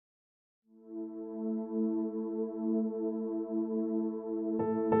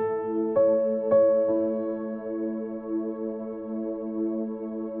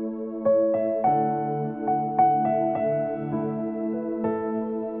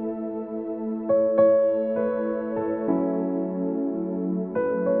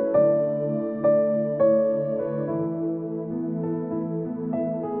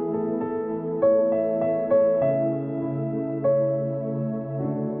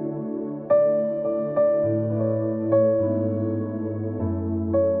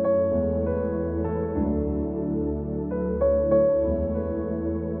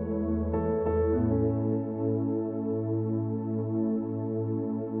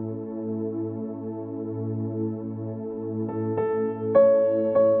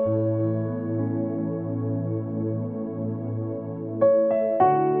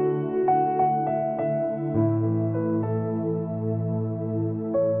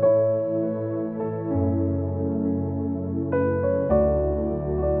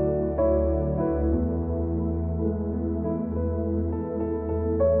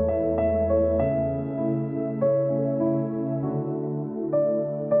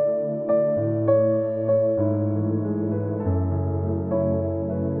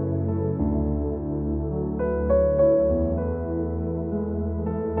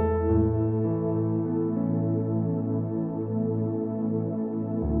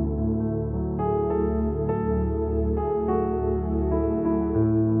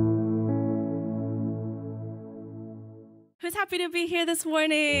is happy to be here this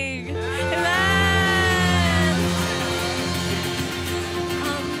morning. Amen.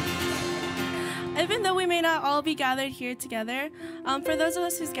 Even though we may not all be gathered here together, for those of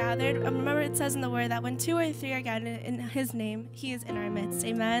us who's gathered, remember it says in the Word that when 2 or 3 are gathered in His name, He is in our midst.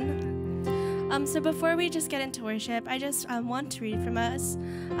 Amen. So before we just get into worship, I just want to read from us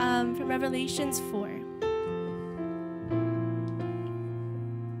from Revelations 4.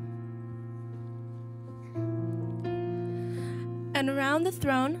 And around the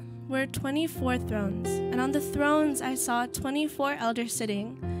throne were 24 thrones, and on the thrones I saw 24 elders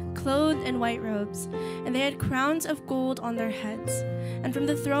sitting, clothed in white robes, and they had crowns of gold on their heads. And from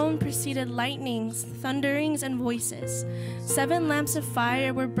the throne proceeded lightnings, thunderings, and voices. 7 lamps of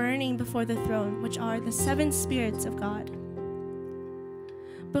fire were burning before the throne, which are the 7 spirits of God.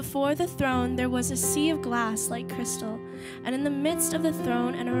 Before the throne there was a sea of glass like crystal, and in the midst of the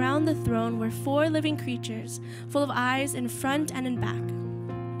throne and around the throne were 4 living creatures, full of eyes in front and in back.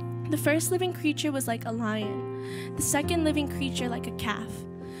 The first living creature was like a lion, the second living creature like a calf.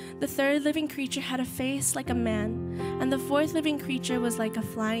 The third living creature had a face like a man, and the fourth living creature was like a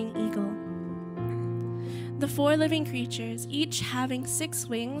flying eagle. The 4 living creatures, each having 6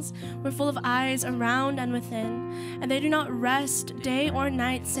 wings, were full of eyes around and within, and they do not rest day or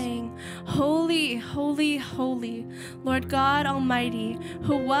night, saying, Holy, holy, holy, Lord God Almighty,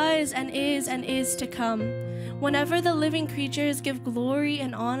 who was and is to come. Whenever the living creatures give glory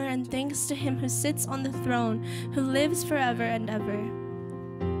and honor and thanks to Him who sits on the throne, who lives forever and ever.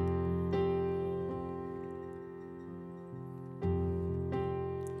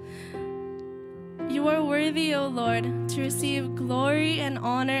 You are worthy, O Lord, to receive glory and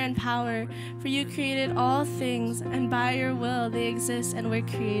honor and power, for you created all things, and by your will they exist and were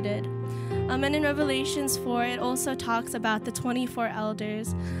created. And in Revelations 4, it also talks about the 24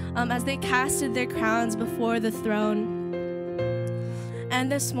 elders as they casted their crowns before the throne. And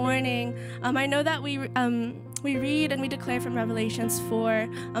this morning, I know that we read and we declare from Revelations 4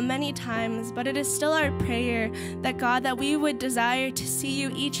 many times, but it is still our prayer that God, that we would desire to see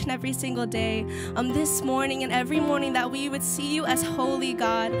you each and every single day, this morning and every morning, that we would see you as holy,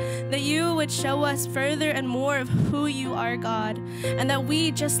 God, that you would show us further and more of who you are, God, and that we,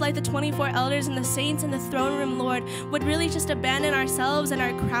 just like the 24 elders and the saints in the throne room, Lord, would really just abandon ourselves and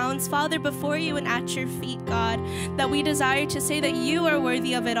our crowns, Father, before you and at your feet, God, that we desire to say that you are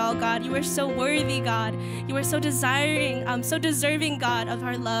worthy of it all, God. You are so worthy, God. You are so desiring, so deserving, God, of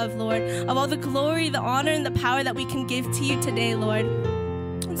our love, Lord, of all the glory, the honor, and the power that we can give to you today, Lord.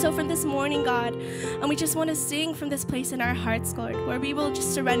 And so from this morning, God, we just want to sing from this place in our hearts, Lord, where we will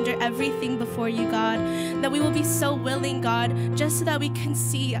just surrender everything before you, God, that we will be so willing, God, just so that we can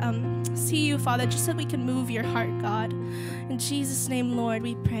see you, Father, just so that we can move your heart, God. In Jesus' name, Lord,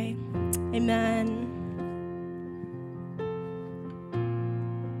 we pray. Amen.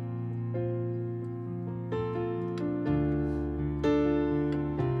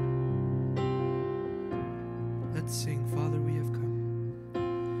 Sing, Father, we have come.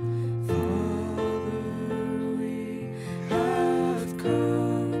 Father, we have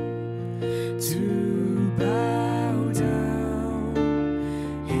come to bow down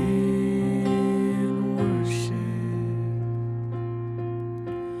in worship,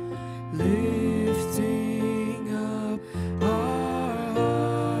 lifting up our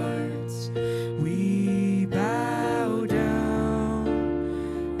hearts. We bow down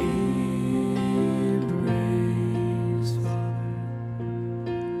in praise.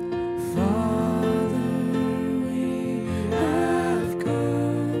 Father, we have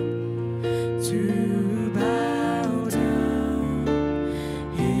come to bow down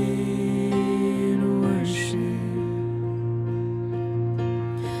in worship,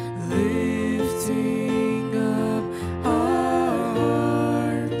 lifting up our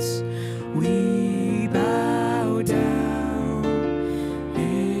hearts. We bow down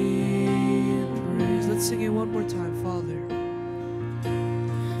in praise. Let's sing it one more time, Father.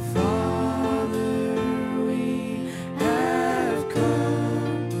 Father, we have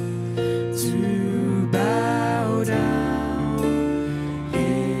come to bow down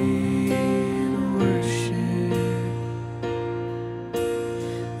in worship,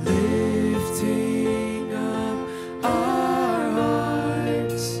 lifting up our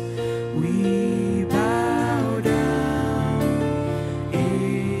hearts. We bow down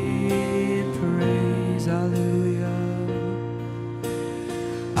in praise. Hallelujah.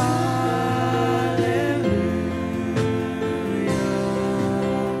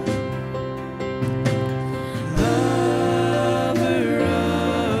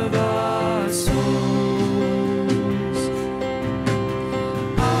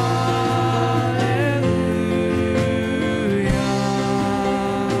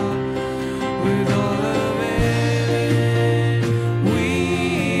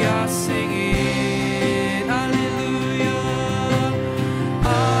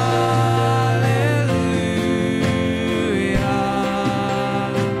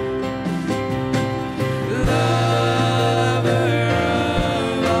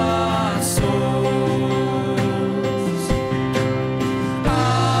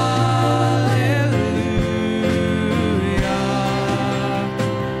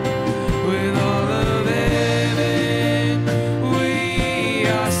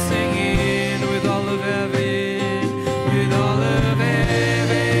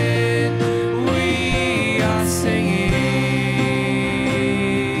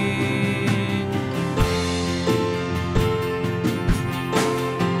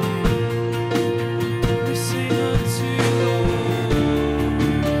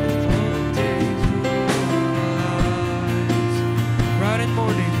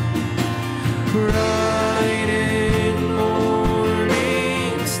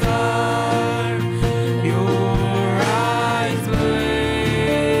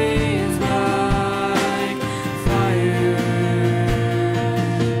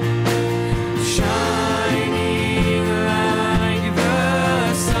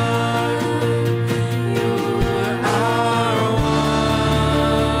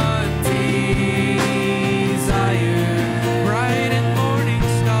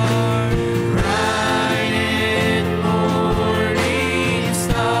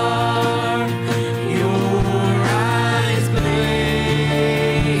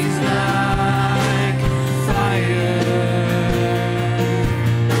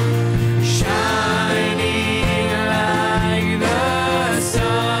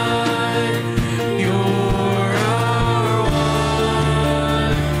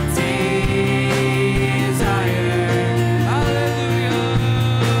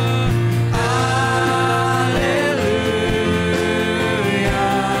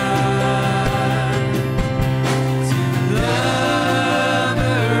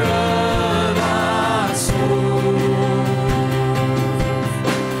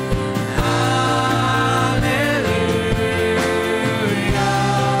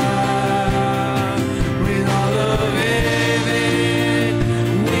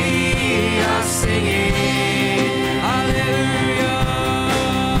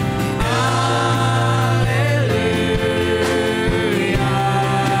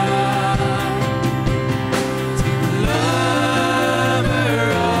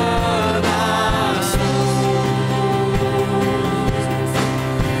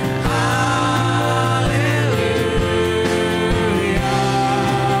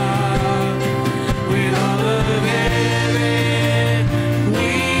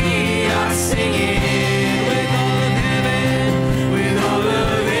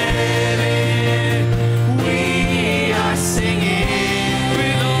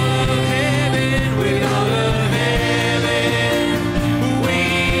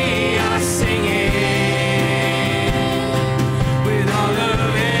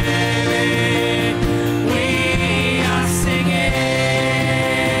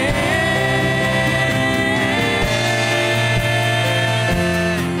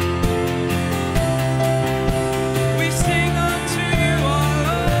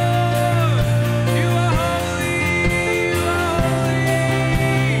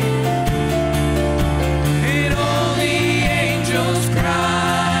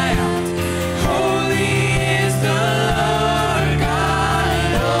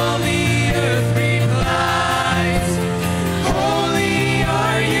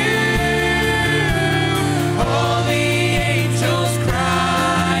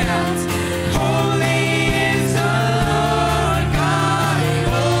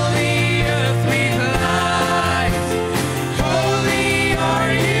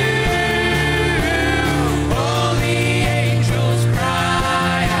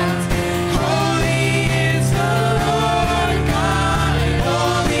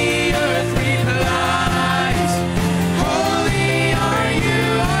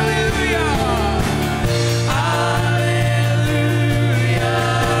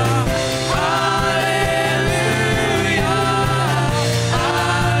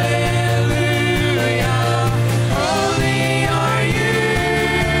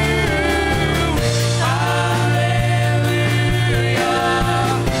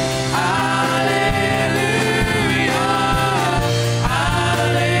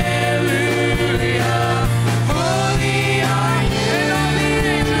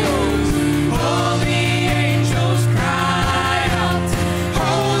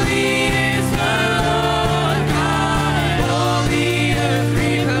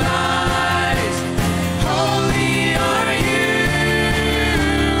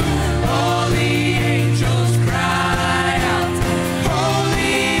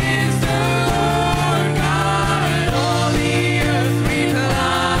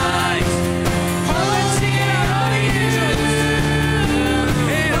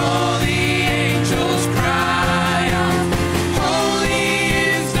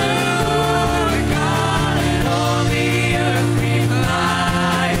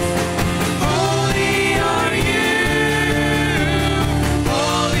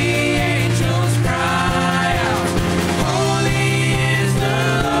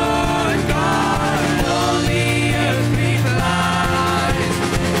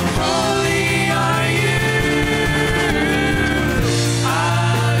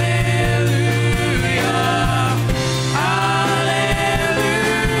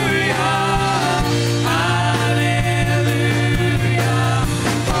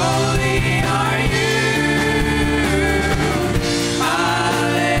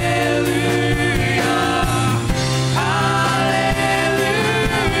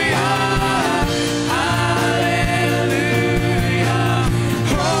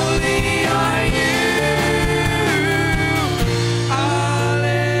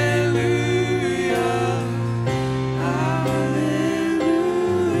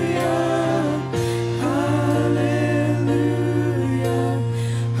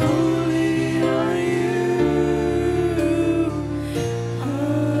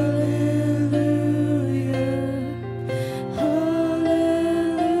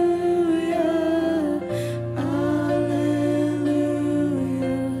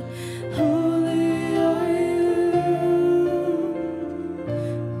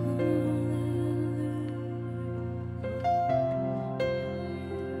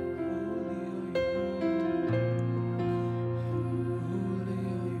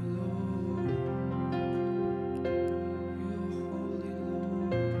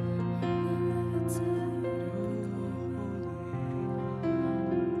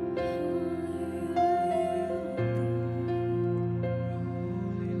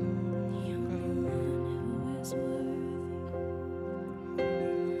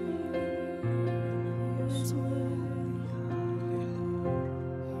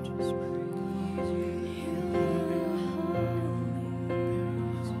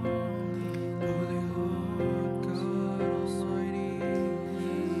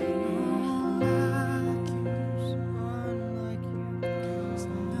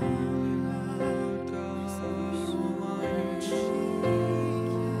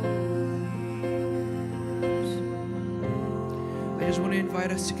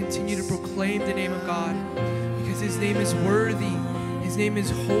 invite us to continue to proclaim the name of God, because His name is worthy, His name is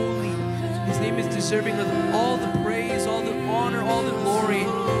holy, His name is deserving of all the praise, all the honor, all the glory.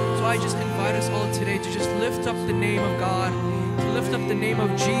 So I just invite us all today to just lift up the name of God, to lift up the name of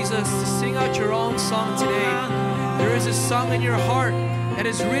Jesus, to sing out your own song today. There is a song in your heart that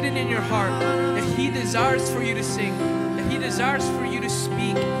is written in your heart that He desires for you to sing, that He desires for you to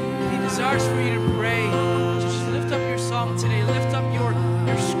speak, that He desires for you to pray. Just lift up your song today, lift up your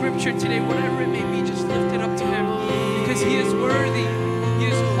scripture today, whatever it may be, just lift it up to Him, because He is worthy, He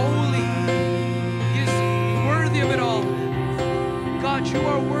is holy, He is worthy of it all. God, you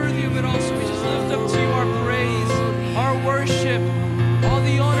are worthy of it all, so we just lift up to you our praise, our worship, all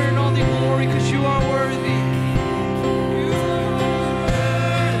the honor and all the glory, because you are worthy.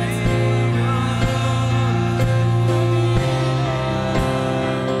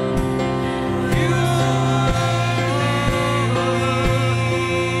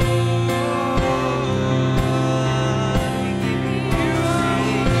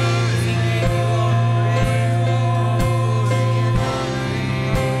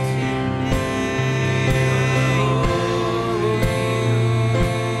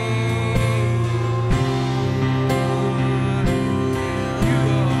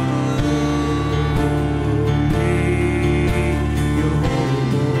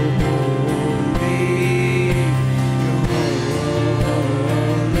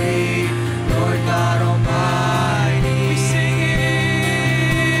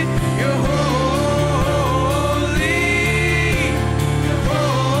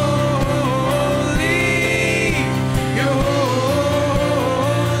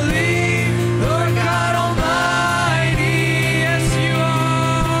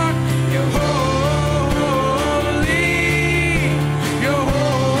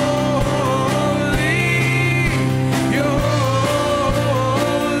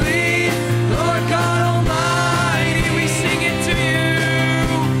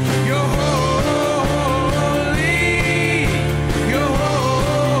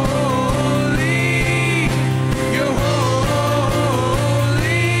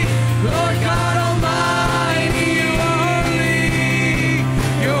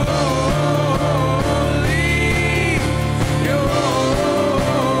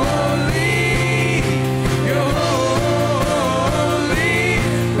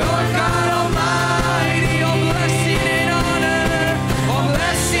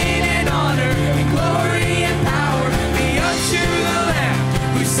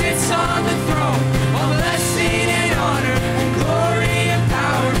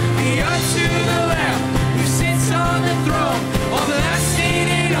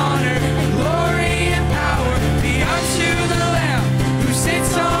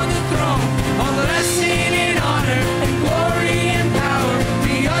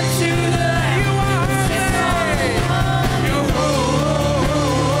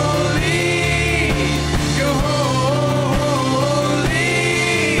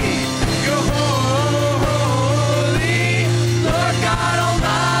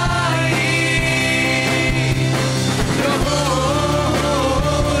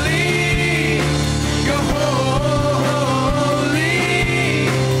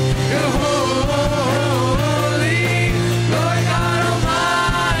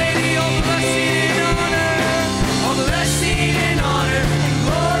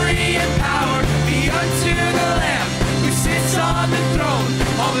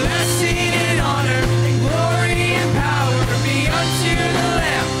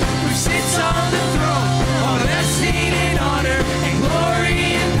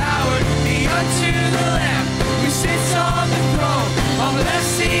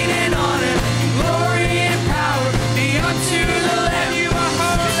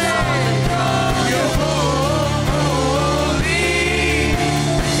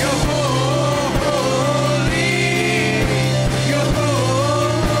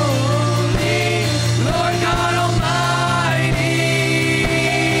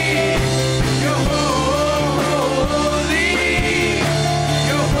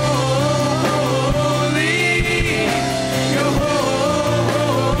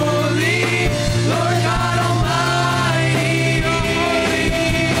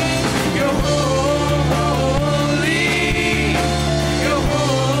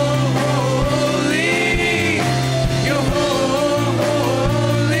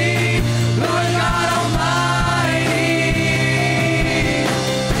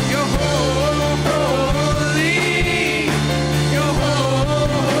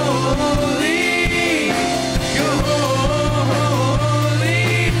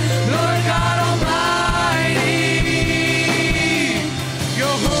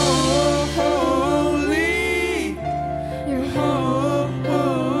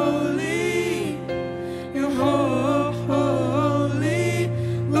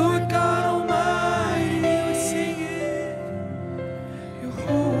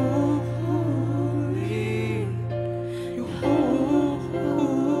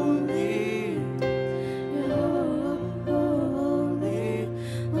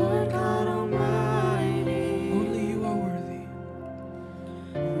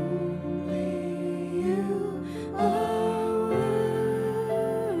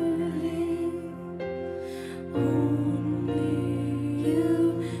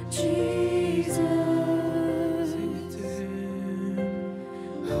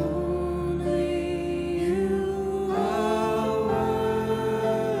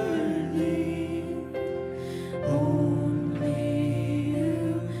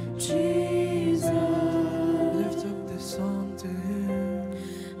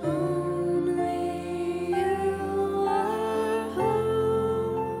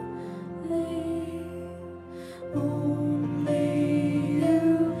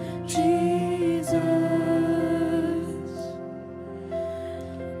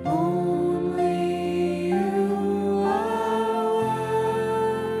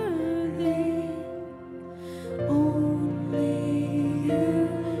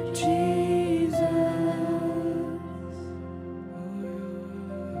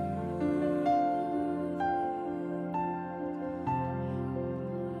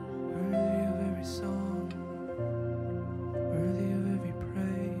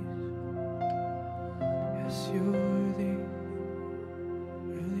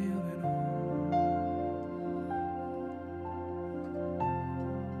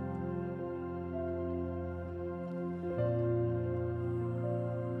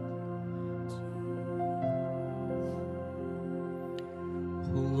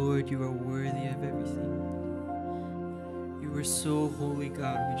 Lord, you are worthy of everything. You are so holy,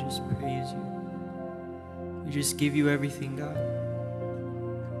 God. We just praise you. We just give you everything, God.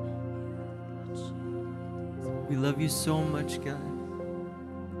 We love you so much, God.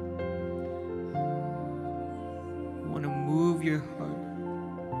 We want to move your heart.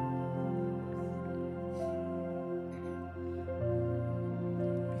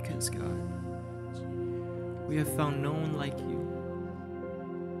 Because, God, we have found no one like you.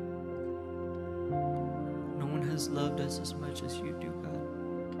 No one has loved us as much as you do, God.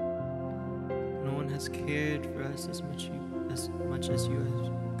 No one has cared for us as much as you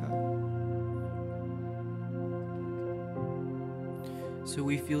have, God. So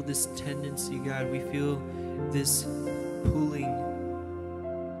we feel this tendency, God. We feel this pulling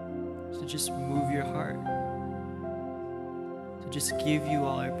to just move your heart, to just give you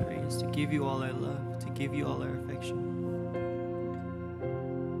all our praise, to give you all our love, to give you all our affection.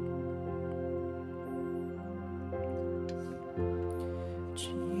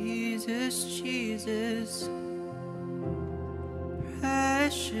 Jesus, Jesus,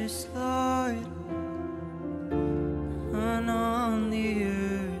 precious Lord, and on the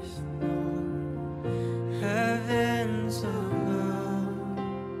earth, Lord, heavens above,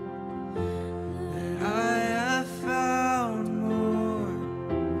 that I have found more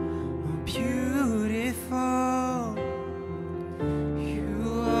beautiful. You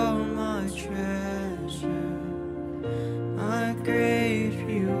are my treasure, my great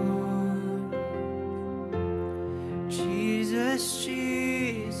reward. Jesus,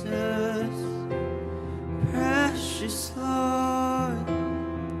 Jesus,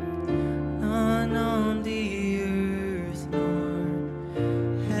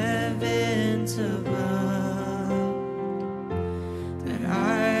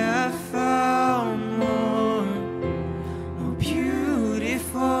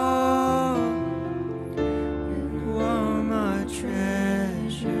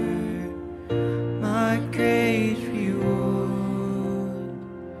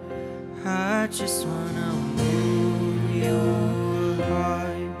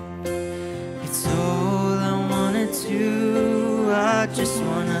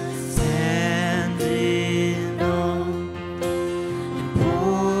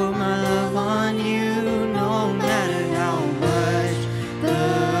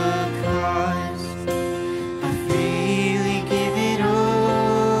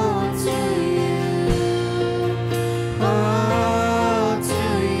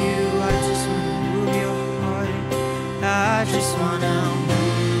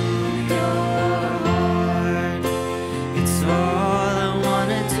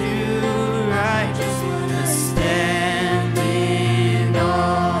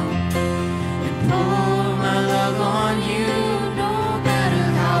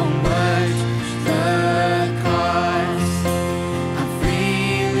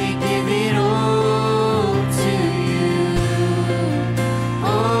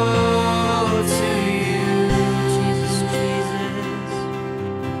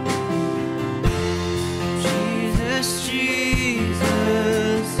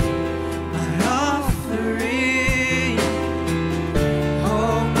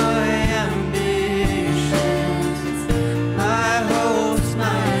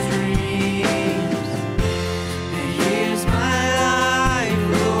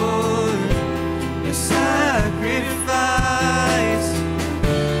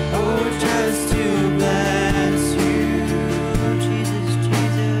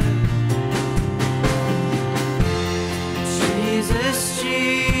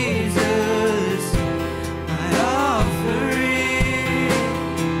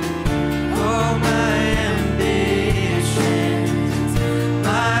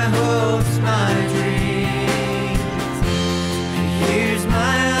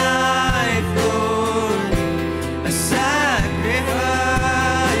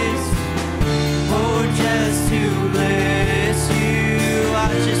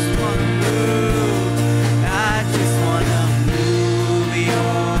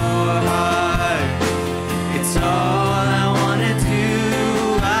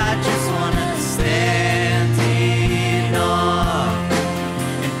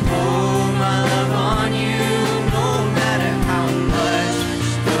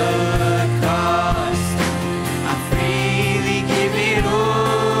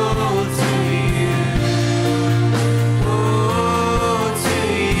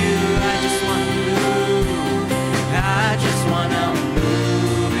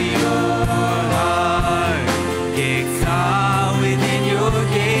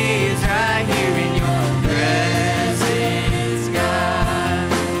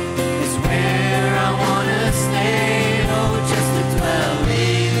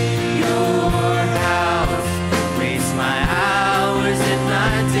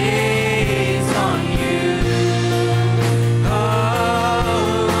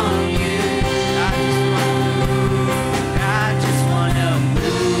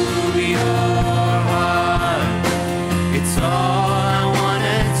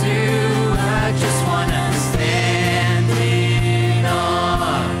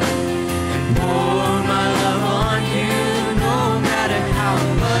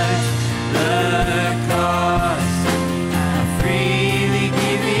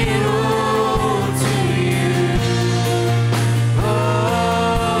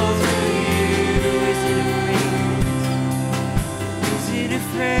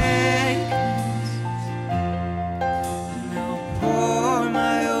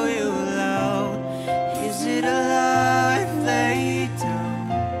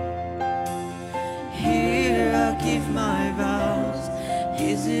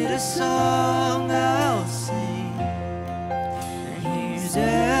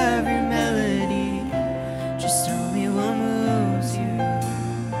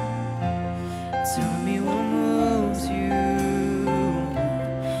 Tell me what moves you.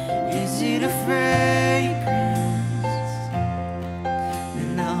 Is it a fragrance?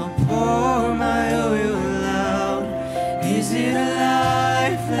 Then I'll pour my oil out. Is it a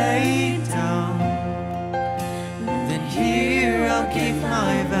life laid down? Then here I'll give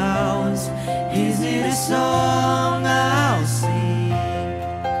my vows. Is it a song I'll sing?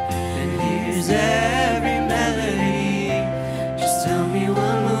 Then here's every melody. Just tell me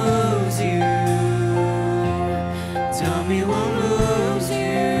what moves you. Tell me what moves you.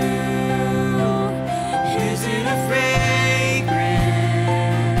 Is it a fragrance?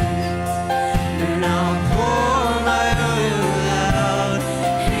 Then I'll pour my oil out.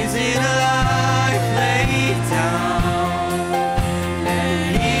 Is it a life laid down?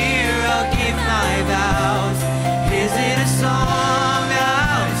 Then here I'll give my vows. Is it a song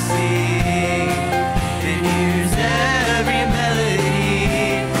I'll sing? Then here's every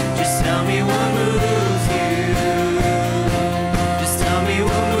melody. Just tell me what moves you. Just tell me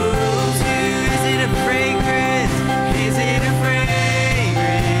what moves you. Is it a fragrance? Is it a fragrance?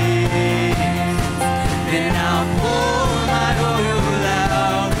 Then I'll pour my oil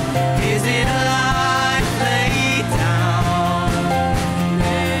out. Is it a life laid down?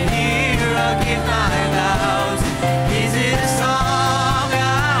 Then here I'll give my vows. Is it a song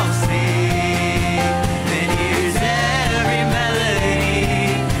I'll sing? Then here's every melody.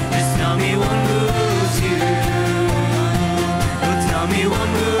 Just tell me what moves you. Oh, tell me what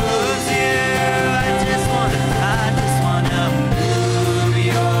moves you. I just wanna move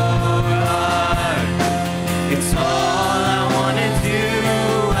your heart. It's all I wanna do.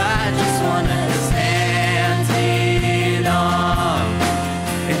 I just wanna stand in awe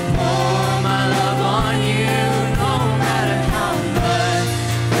and pour my love on you, no matter how much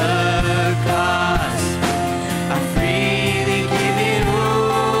the cost. I freely give it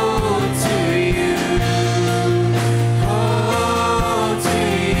all to you, all to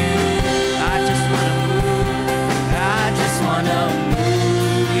you. I just wanna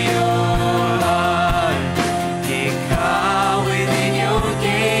move your heart. Get caught within your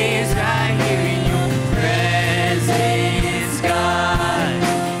gaze, right here in your presence, God.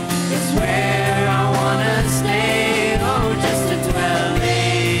 It's where I wanna stay, oh, just to dwell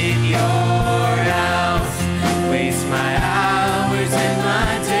in your house. Waste my hours and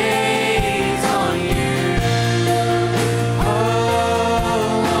my days on you, oh,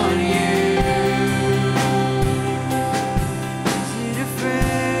 on you. Is it a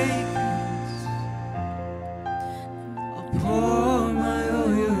fragrance? I'll pour my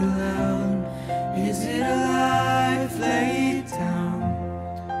oil out. Is it a life laid down?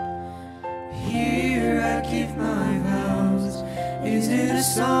 Here I give my vows. Is it a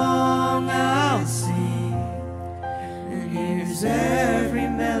song I'll sing? And here's every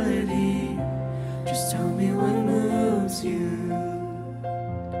melody. Just tell me what moves you.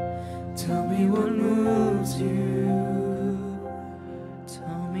 Tell me what moves you.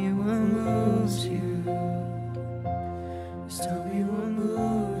 Tell me what moves you. Just tell me what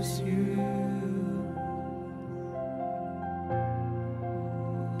moves you.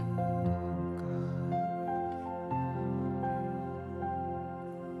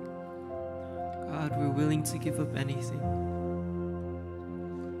 God, we're willing to give up anything.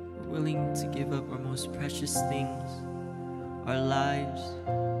 We're willing to give up our most precious things, our lives,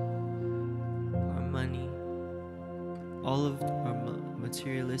 our money, all of our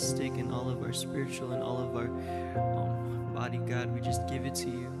materialistic and all of our spiritual and all of our body, God. We just give it to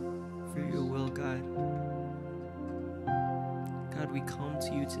you for your will, God. God, we come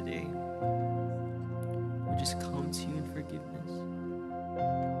to you today. We just come to you in forgiveness.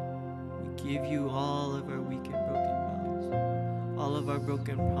 We give you all of our weak and broken vows, all of our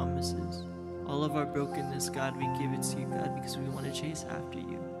broken promises, all of our brokenness, God. We give it to you, God, because we want to chase after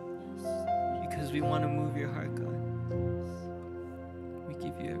you, because we want to move your heart, God. We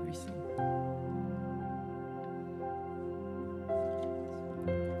give you everything.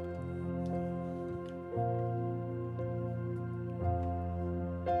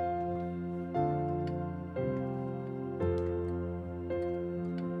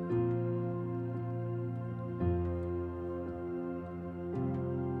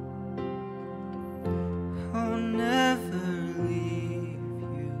 I'll never leave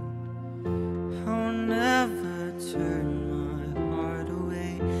you. I'll never turn my heart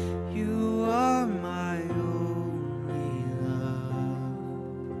away. You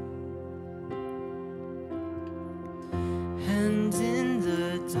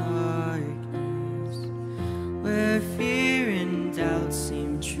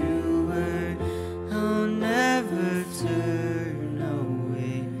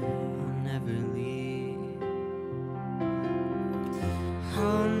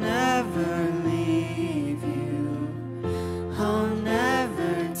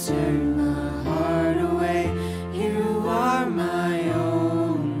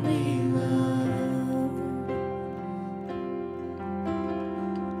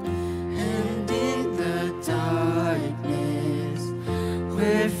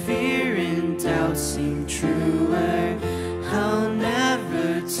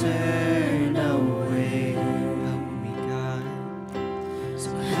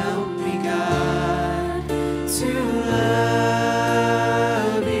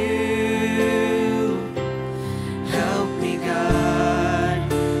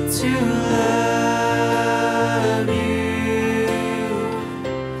to love you.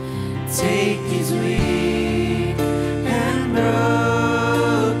 Take these weak and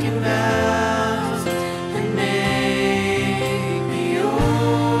broken vows and make me yours.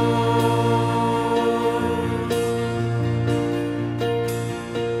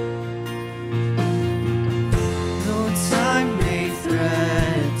 Though time may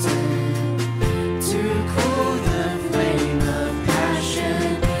threaten to cool the flame of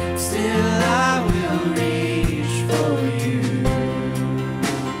passion, still I will reach for you.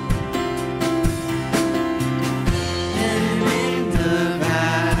 And in the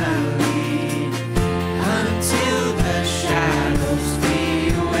valley, until the shadows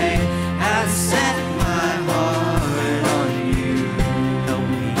fade away, I set my heart on you. Help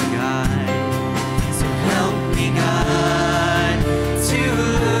me, God. So help me, God, to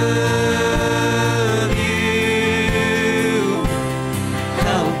love you.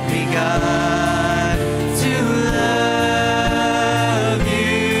 Help me, God, to love you.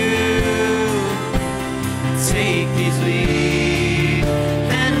 Take these weak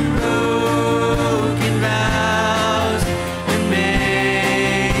and broken vows and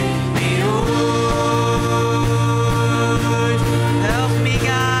make me yours. Help me,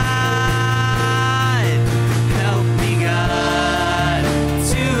 God. Help me, God,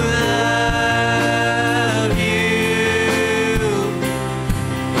 to love you.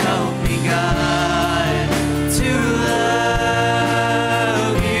 Help me, God, to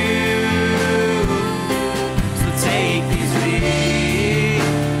love you. So take these weak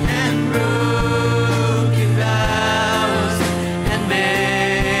and broken vows and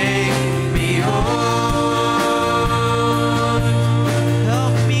make me yours.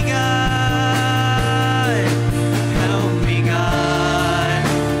 Help me, God. Help me, God,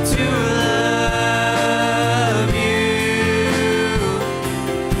 to love you.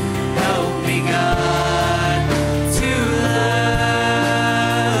 Help me, God, to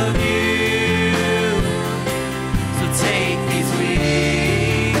love you. So take these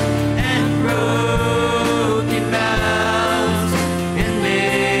weak and broken vows and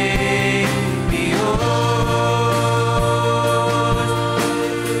make me yours.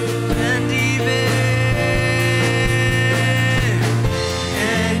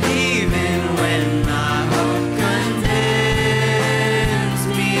 And even when my heart condemns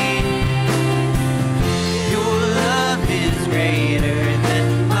me, your love is greater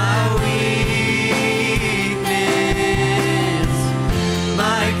than my weakness.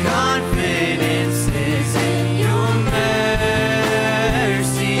 My confidence is in your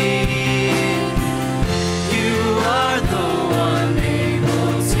mercy. You are the one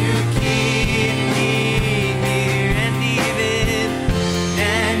able to keep me here.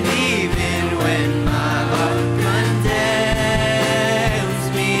 And even when my heart condemns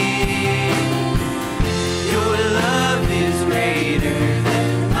me, your love is greater than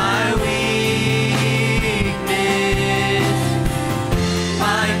my weakness.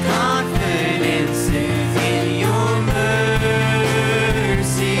 My confidence is in your mercy.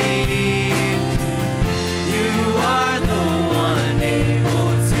 You are the one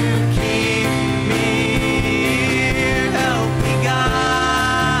able to keep me here. Help me,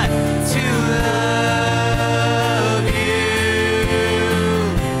 God, to love you.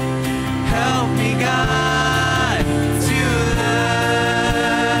 Help me, God, to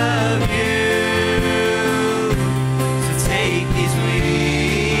love you. So take these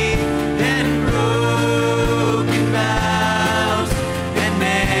weak and broken vows and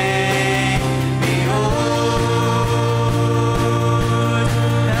make me yours.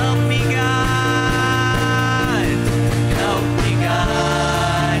 Help me, God. Help me,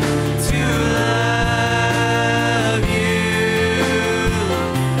 God, to love you.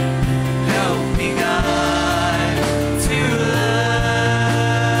 Help me, God, to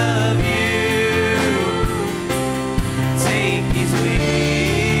love you. Take these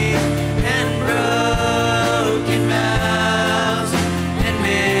weak and broken vows and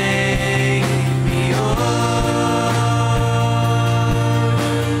make me yours.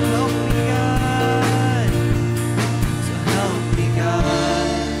 Help me, God. So help me, God,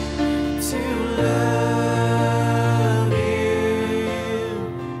 to love you.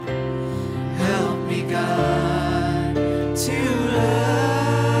 Help me, God, to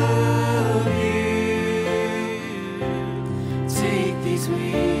love you. Take these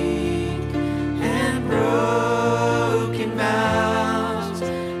weak and broken vows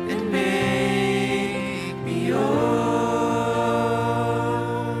and make me yours.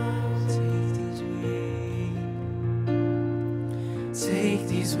 Take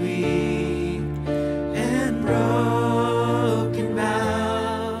these weak and broken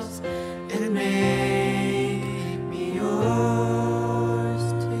vows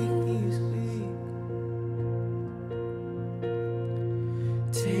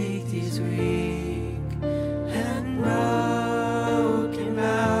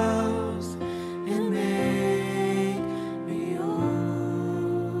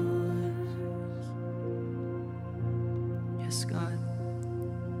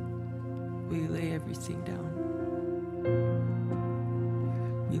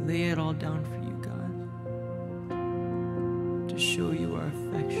lay it all down for you, God. To show you our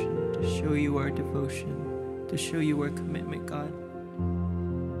affection, to show you our devotion, to show you our commitment, God.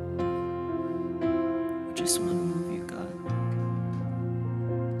 We just want to move you, God.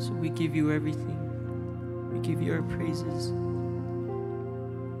 So we give you everything. We give you our praises.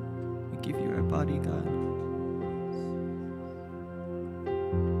 We give you our body, God.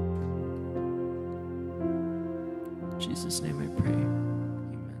 In Jesus' name I pray.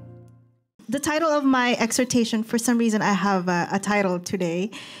 Amen. The title of my exhortation, for some reason I have a title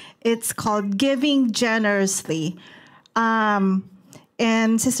today. It's called Giving Generously. And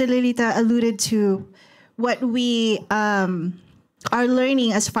Sister Lilita alluded to what we are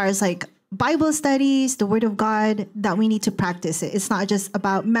learning as far as like Bible studies, the Word of God, that we need to practice it. It's not just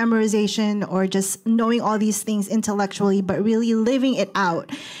about memorization or just knowing all these things intellectually, but really living it out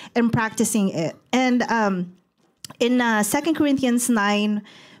and practicing it. And in 2 Corinthians 9,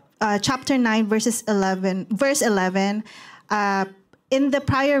 chapter 9, verse 11, in the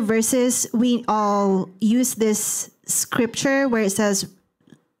prior verses, we all use this scripture where it says,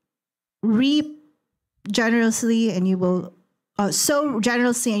 reap generously and you will sow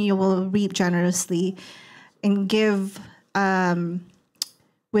generously and you will reap generously, and give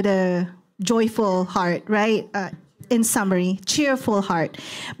with a joyful heart, right? In summary, cheerful heart.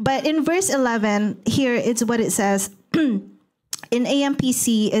 But in verse 11, here it's what it says. In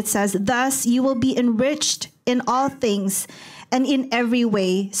AMPC, it says, thus you will be enriched in all things and in every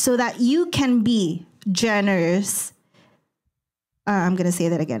way so that you can be generous. I'm going to say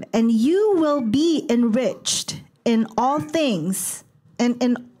that again. And you will be enriched in all things and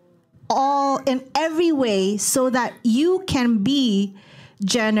in every way so that you can be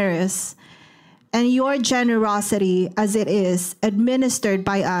generous. And your generosity, as it is administered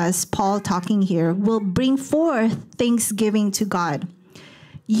by us, Paul talking here, will bring forth thanksgiving to God.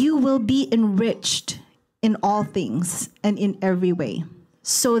 You will be enriched in all things and in every way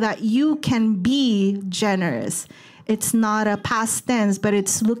so that you can be generous. It's not a past tense, but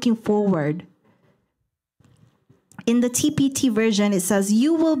it's looking forward. In the TPT version, it says,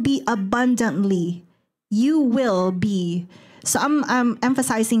 you will be abundantly. You will be. So I'm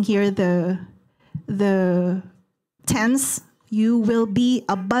emphasizing here the tense. You will be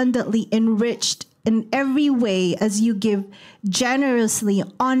abundantly enriched in every way as you give generously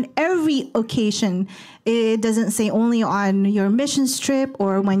on every occasion. It doesn't say only on your mission trip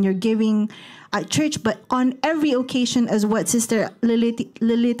or when you're giving at church, but on every occasion, as what Sister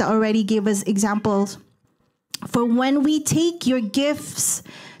Lilita already gave us examples. For when we take your gifts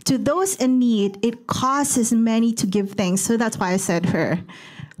to those in need, it causes many to give thanks. So that's why I said her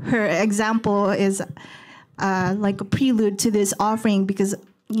example is like a prelude to this offering, because,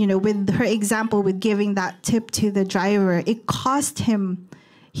 you know, with her example with giving that tip to the driver, it cost him.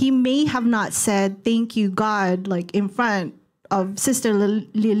 He may have not said, thank you, God, like in front of Sister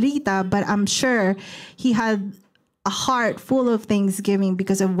Lilita, but I'm sure he had a heart full of thanksgiving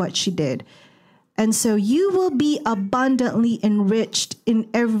because of what she did. And so you will be abundantly enriched in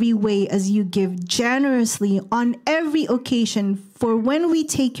every way as you give generously on every occasion. For when we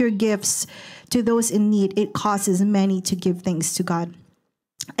take your gifts to those in need, it causes many to give thanks to God.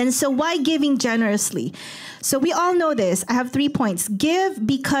 And so why giving generously? So we all know this. I have 3 points. We give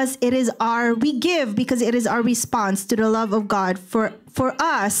because it is our response to the love of God for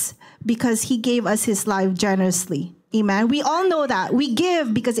us, because he gave us his life generously. Amen. We all know that. We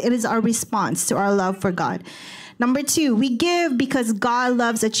give because it is our response to our love for God. Number 2, we give because God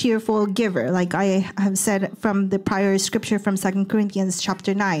loves a cheerful giver, like I have said from the prior scripture from 2 Corinthians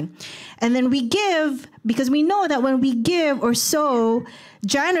chapter 9. And then we give because we know that when we give or sow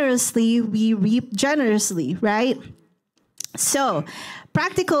generously, we reap generously, right? So,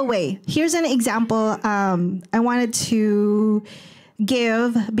 practical way. Here's an example I wanted to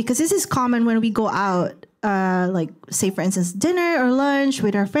give, because this is common when we go out. Like, say, for instance, dinner or lunch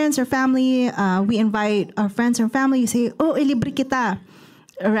with our friends or family. We invite our friends or family. You say, oh, ilibre kita.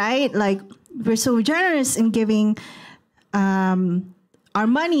 Right? Like, we're so generous in giving our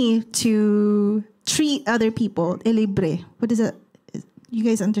money to treat other people. Ilibre. What is it? You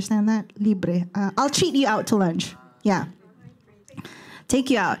guys understand that? Libre. I'll treat you out to lunch. Yeah.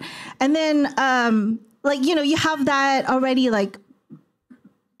 Take you out. And then, like, you know, you have that already, like,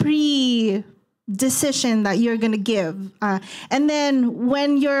 decision that you're going to give. And then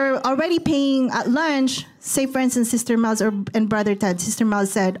when you're already paying at lunch, say for instance, Sister Miles and Brother Ted, Sister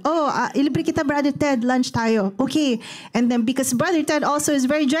Miles said, oh, ilibre kita, Brother Ted, lunch tayo. Okay. And then because Brother Ted also is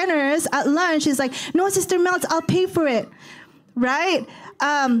very generous at lunch, he's like, no, Sister Miles, I'll pay for it. right?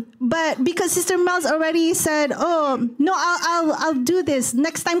 But because Sister Mel's already said, oh, no, I'll do this.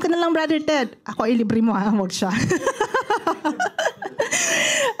 Next time ka na lang, Brother Ted. Ako ilibre mo, wag siya.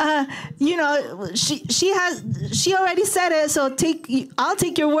 She already said it, so I'll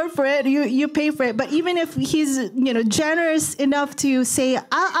take your word for it. You pay for it. But even if he's generous enough to say,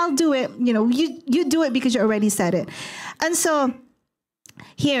 I'll do it, you do it because you already said it. And so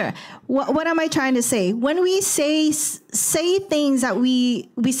here, what am I trying to say? When we say things that we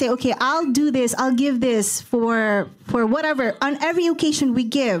say, okay, I'll do this, I'll give this for whatever. On every occasion we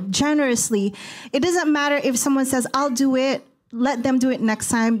give generously. It doesn't matter if someone says, I'll do it. Let them do it next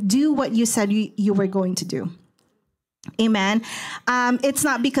time. Do what you said you were going to do. Amen. It's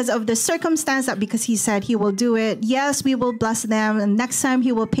not because of the circumstance, that because he said he will do it. Yes, we will bless them, and next time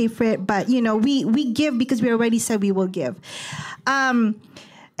he will pay for it. But we give because we already said we will give. And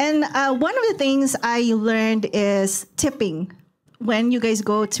one of the things I learned is tipping. When you guys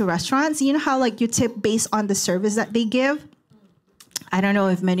go to restaurants, you know how you tip based on the service that they give? I don't know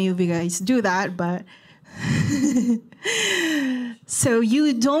if many of you guys do that, but so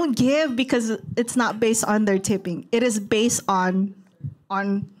you don't give because it's not based on their tipping. It is based on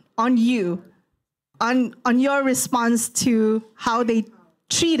you, on your response to how they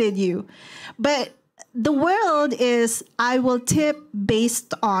treated you. But the world is, I will tip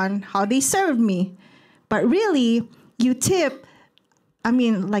based on how they served me. But really, you tip,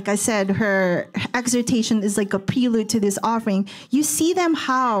 like I said, her exhortation is like a prelude to this offering. You see them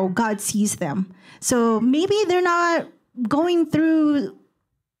how God sees them. So maybe they're going through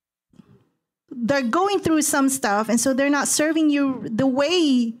some stuff, and so they're not serving you the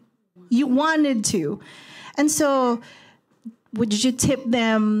way you wanted to. And so would you tip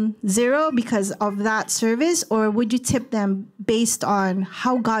them 0 because of that service, or would you tip them based on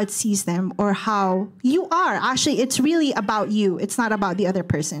how God sees them or how you are? Actually, it's really about you. It's not about the other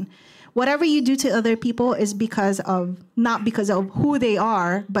person. Whatever you do to other people is not because of who they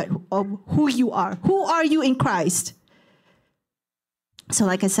are, but of who you are. Who are you in Christ? So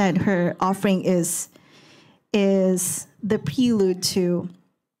like I said, her offering is the prelude to,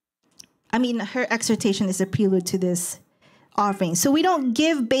 her exhortation is a prelude to this offering. So we don't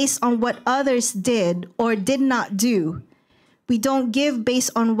give based on what others did or did not do. We don't give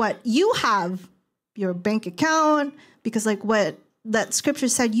based on what you have, your bank account, because what that scripture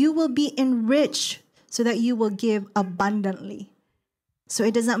said, you will be enriched so that you will give abundantly. So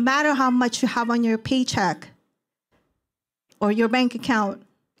it doesn't matter how much you have on your paycheck or your bank account,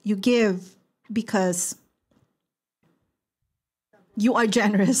 you give because you are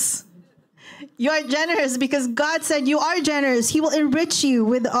generous. You are generous because God said you are generous. He will enrich you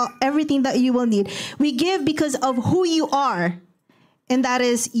with everything that you will need. We give because of who you are, and that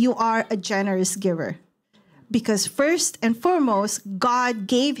is, you are a generous giver. Because first and foremost, God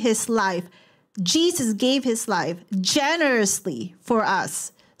gave his life. Jesus gave his life generously for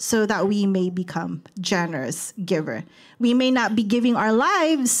us so that we may become generous giver. We may not be giving our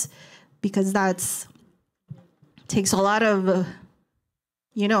lives because takes a lot of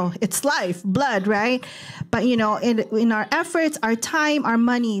it's life, blood, right? But, in our efforts, our time, our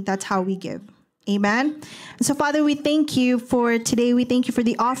money, that's how we give. Amen. And so, Father, we thank you for today. We thank you for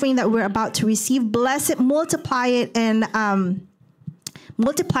the offering that we're about to receive. Bless it, multiply it, and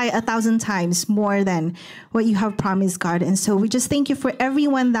multiply 1,000 times more than what you have promised, God. And so we just thank you for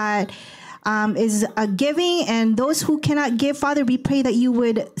everyone that is giving, and those who cannot give. Father, we pray that you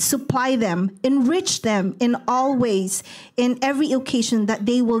would supply them, enrich them in all ways, in every occasion, that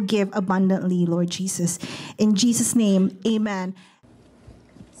they will give abundantly, Lord Jesus. In Jesus' name, amen.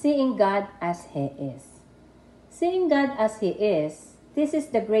 Seeing God as He is. Seeing God as He is, this is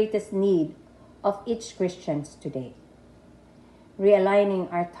the greatest need of each Christian today.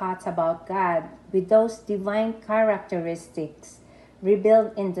 Realigning our thoughts about God with those divine characteristics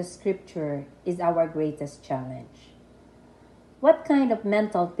revealed in the Scripture is our greatest challenge. What kind of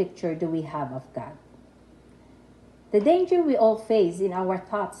mental picture do we have of God? The danger we all face in our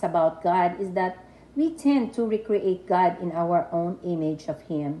thoughts about God is that we tend to recreate God in our own image of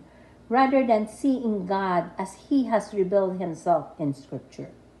Him, rather than seeing God as He has revealed Himself in Scripture.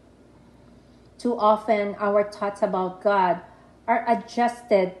 Too often, our thoughts about God are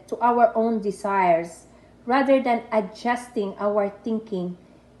adjusted to our own desires, rather than adjusting our thinking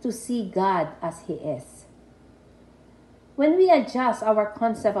to see God as He is. When we adjust our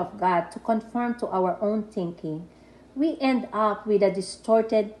concept of God to conform to our own thinking, we end up with a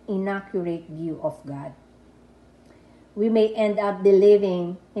distorted, inaccurate view of God. We may end up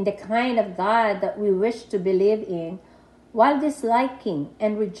believing in the kind of God that we wish to believe in, while disliking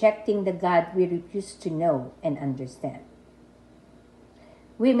and rejecting the God we refuse to know and understand.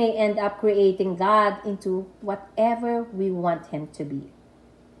 we may end up creating God into whatever we want him to be.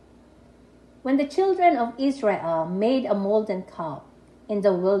 When the children of Israel made a molten calf in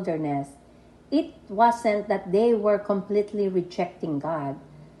the wilderness, it wasn't that they were completely rejecting God,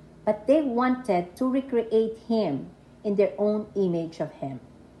 but they wanted to recreate him in their own image of him.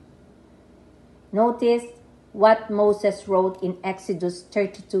 Notice what Moses wrote in Exodus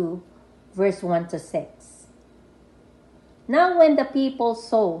 32, verse 1 to 6. Now when the people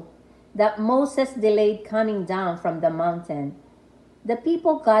saw that Moses delayed coming down from the mountain, the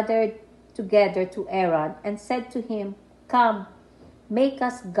people gathered together to Aaron and said to him, "Come, make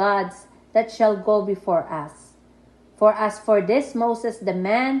us gods that shall go before us. For as for this Moses, the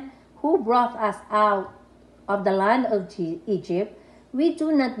man who brought us out of the land of Egypt, we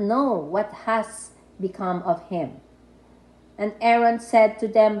do not know what has become of him." And Aaron said to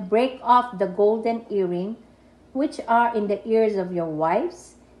them, "Break off the golden earring which are in the ears of your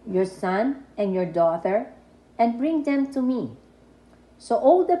wives, your son, and your daughter, and bring them to me." So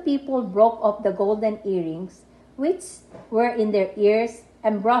all the people broke off the golden earrings which were in their ears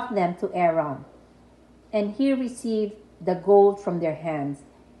and brought them to Aaron. And he received the gold from their hands,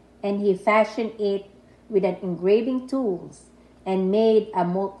 and he fashioned it with an engraving tools and made a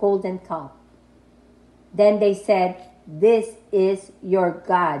golden calf. Then they said, "This is your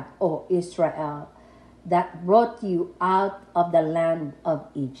God, O Israel, that brought you out of the land of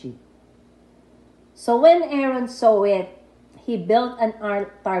Egypt." So when Aaron saw it, he built an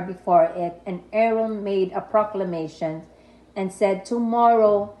altar before it, and Aaron made a proclamation and said,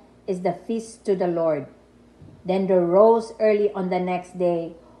 "Tomorrow is the feast to the Lord." Then they rose early on the next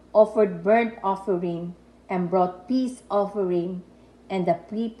day, offered burnt offering, and brought peace offering, and the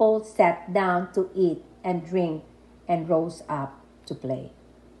people sat down to eat and drink and rose up to play.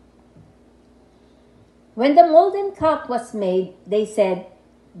 When the molten calf was made, they said,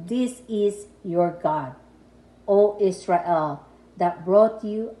 "This is your God, O Israel, that brought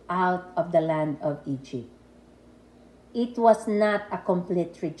you out of the land of Egypt." It was not a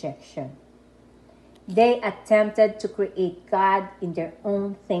complete rejection. They attempted to create God in their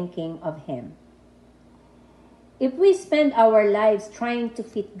own thinking of him. If we spend our lives trying to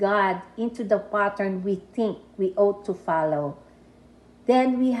fit God into the pattern we think we ought to follow,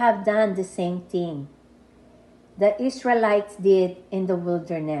 then we have done the same thing the Israelites did in the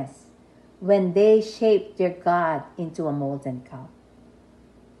wilderness when they shaped their God into a molten calf.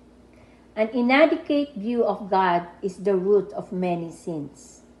 An inadequate view of God is the root of many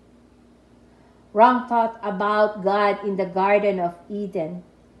sins. Wrong thought about God in the Garden of Eden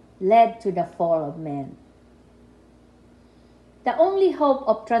led to the fall of man. The only hope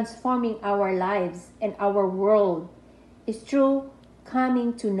of transforming our lives and our world is through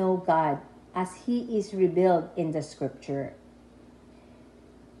coming to know God as he is revealed in the scripture.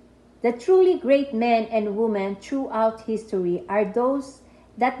 The truly great men and women throughout history are those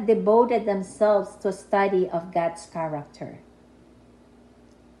that devoted themselves to study of God's character.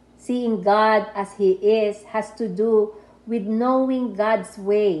 Seeing God as he is has to do with knowing God's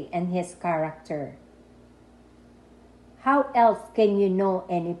way and his character. How else can you know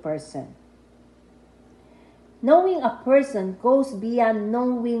any person? Knowing a person goes beyond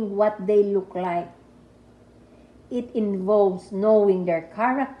knowing what they look like. It involves knowing their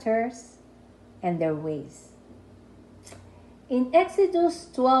characters and their ways. In Exodus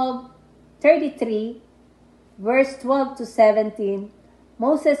 12:33, verse 12 to 17,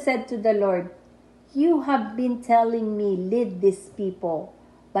 Moses said to the Lord, "You have been telling me, lead this people,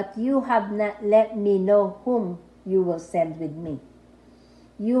 but you have not let me know whom you will send with me.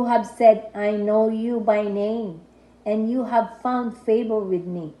 You have said, I know you by name, and you have found favor with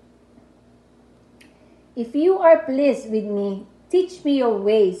me. If you are pleased with me, teach me your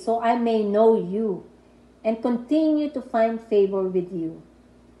ways so I may know you and continue to find favor with you.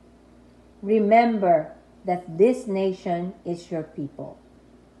 Remember that this nation is your people."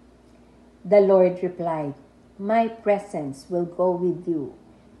 The Lord replied, "My presence will go with you,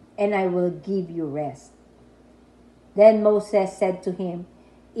 and I will give you rest." Then Moses said to him,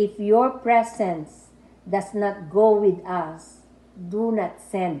 "If your presence does not go with us, do not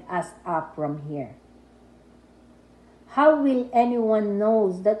send us up from here. How will anyone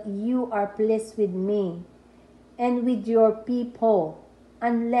know that you are pleased with me and with your people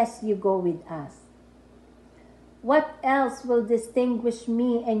unless you go with us? What else will distinguish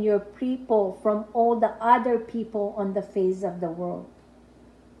me and your people from all the other people on the face of the world?"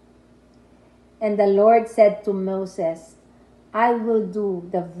 And the Lord said to Moses, "I will do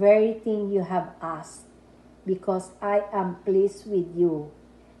the very thing you have asked, because I am pleased with you,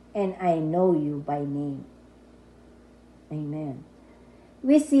 and I know you by name." Amen.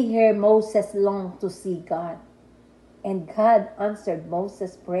 We see here Moses longed to see God, and God answered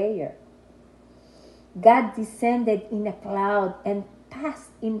Moses' prayer. God descended in a cloud and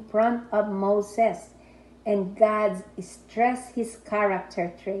passed in front of Moses, and God stressed his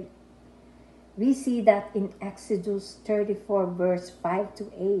character trait. We see that in Exodus 34, verse 5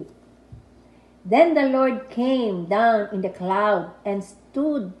 to 8. Then the Lord came down in the cloud and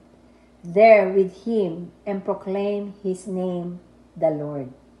stood there with him and proclaimed his name, the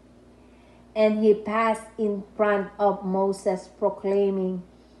Lord. And he passed in front of Moses, proclaiming,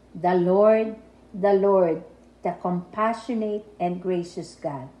 the Lord, the compassionate and gracious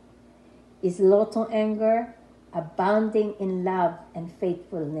God, is slow to anger, abounding in love and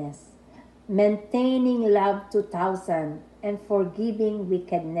faithfulness, maintaining love to thousands, and forgiving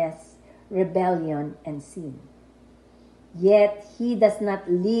wickedness, rebellion, and sin. Yet he does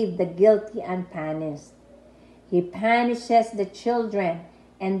not leave the guilty unpunished. He punishes the children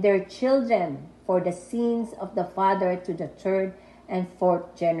and their children for the sins of the father to the third and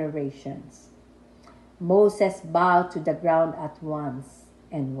fourth generations. Moses bowed to the ground at once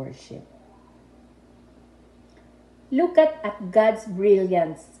and worshiped. Look at God's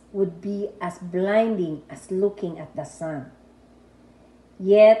brilliance would be as blinding as looking at the sun.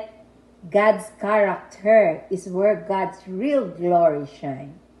 Yet, God's character is where God's real glory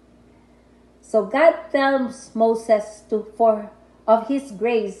shines. So God tells Moses of his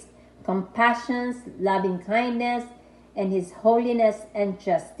grace, compassion, loving kindness, and his holiness and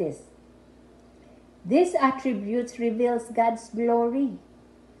justice. These attributes reveals God's glory.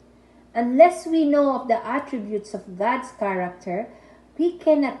 Unless we know of the attributes of God's character, we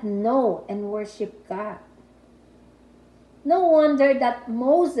cannot know and worship God. No wonder that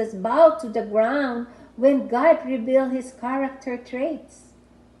Moses bowed to the ground when God revealed his character traits.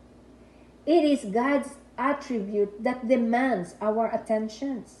 It is God's attribute that demands our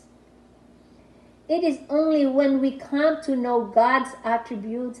attentions. It is only when we come to know God's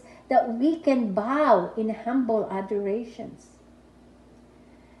attributes that we can bow in humble adorations.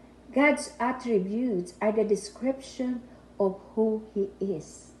 God's attributes are the description of who he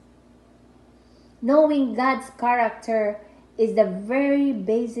is. Knowing God's character is the very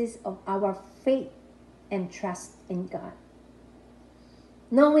basis of our faith and trust in God.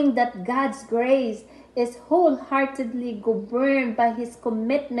 Knowing that God's grace is wholeheartedly governed by his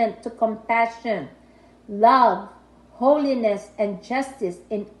commitment to compassion, love, holiness, and justice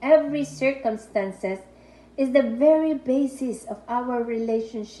in every circumstances is the very basis of our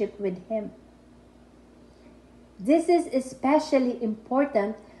relationship with him. This is especially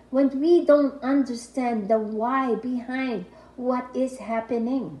important when we don't understand the why behind what is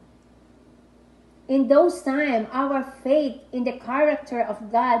happening. In those times, our faith in the character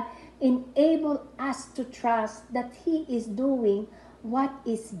of God enables us to trust that he is doing what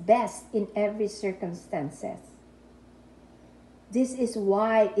is best in every circumstances. This is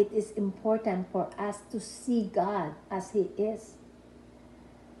why it is important for us to see God as he is.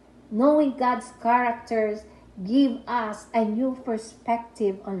 Knowing God's characters give us a new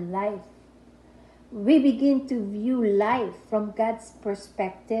perspective on life. We begin to view life from God's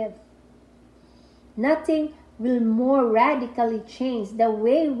perspective. Nothing will more radically change the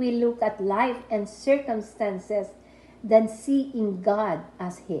way we look at life and circumstances than seeing God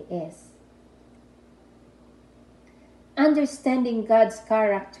as he is. Understanding God's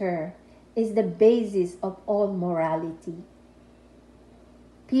character is the basis of all morality.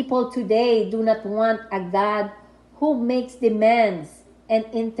 People today do not want a God who makes demands and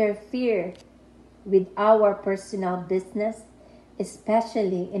interfere with our personal business,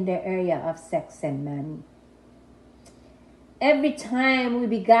 especially in the area of sex and money. Every time we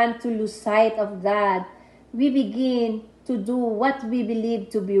begin to lose sight of God, we begin to do what we believe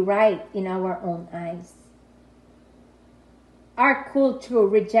to be right in our own eyes. Our culture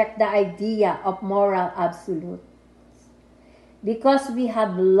rejects the idea of moral absolutes because we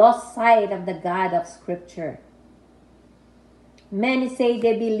have lost sight of the God of Scripture. Many say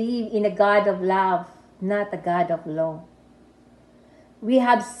they believe in a God of love, not a God of law. We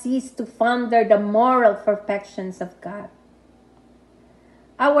have ceased to ponder the moral perfections of God.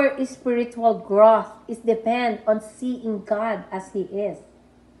 Our spiritual growth is dependent on seeing God as he is.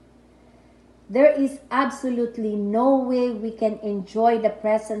 There is absolutely no way we can enjoy the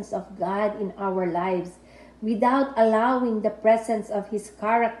presence of God in our lives without allowing the presence of his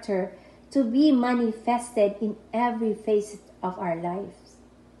character to be manifested in every facet of our lives.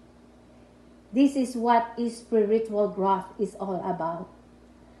 This is what spiritual growth is all about.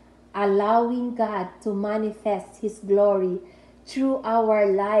 Allowing God to manifest his glory through our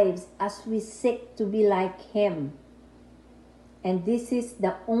lives as we seek to be like him. and this is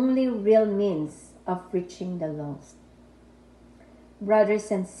the only real means of reaching the lost.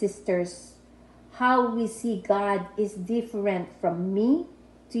 Brothers and sisters, how we see God is different from me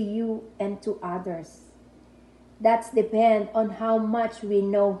to you and to others. That's depend on how much we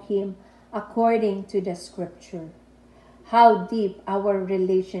know Him according to the Scripture, how deep our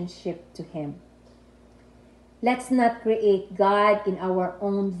relationship to Him. Let's not create God in our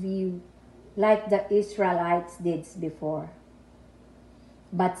own view like the Israelites did before,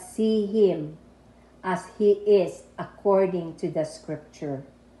 but see Him as He is according to the Scripture,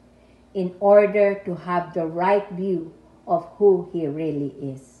 in order to have the right view of who He really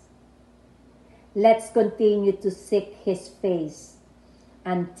is. Let's continue to seek His face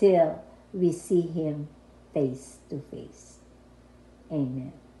until we see Him face to face.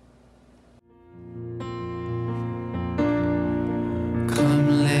 Amen.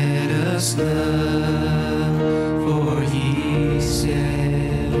 Come, let us love, for He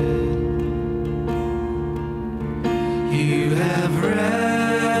said, You have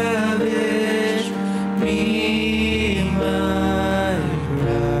ravished me, my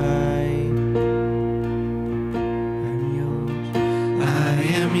bride. I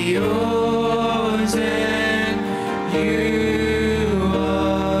am yours, and you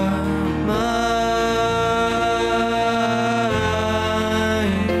are mine.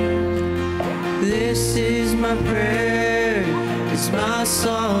 This is my prayer, it's my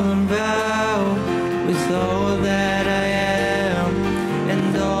solemn vow, with all that I am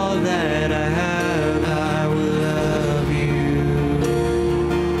and all that I have, I will love you.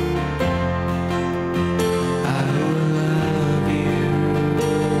 I will love you.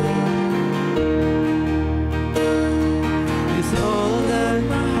 With all that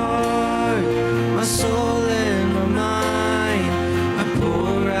my heart, my soul and my mind, I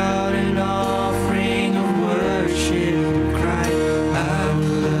pour out an offering of worship and cry, I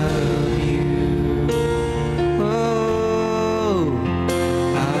will love you. Oh,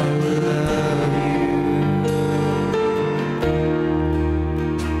 I will love you.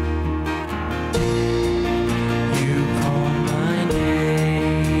 You call my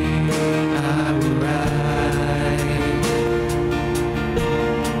name, I will write.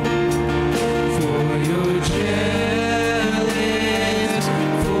 For you're jealous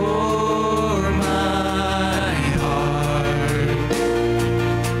for my heart.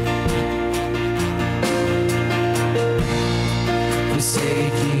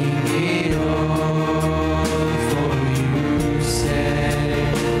 Forsaking it all for you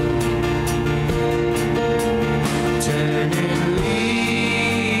said, turn and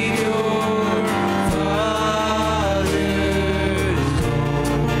leave your father's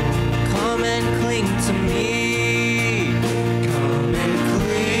home. Come and cling to me. Come and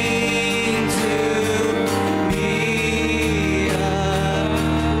cling to me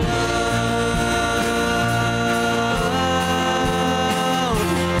alone.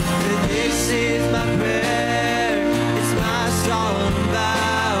 This is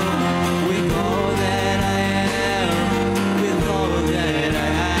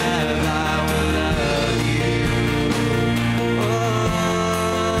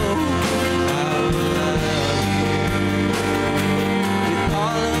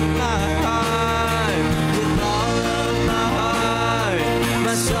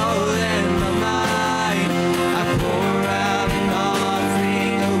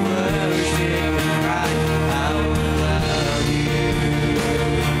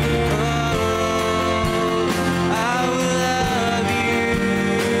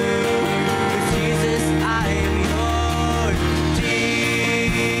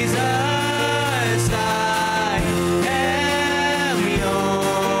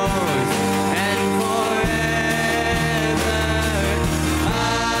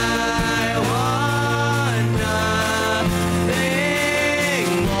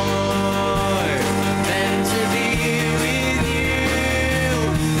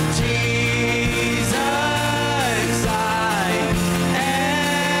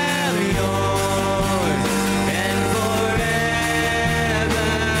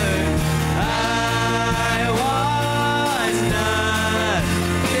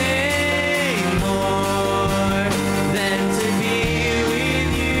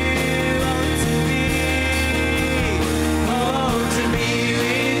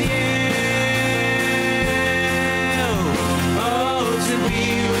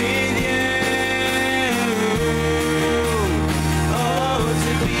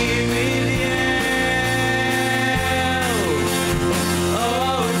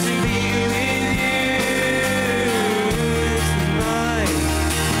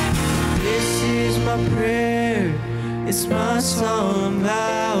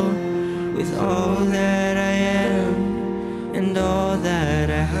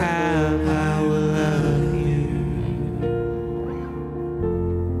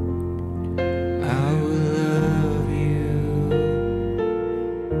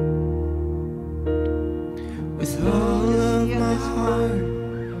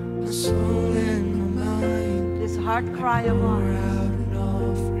heart cry of ours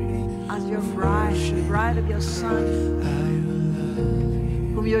as your bride, the bride of your Son,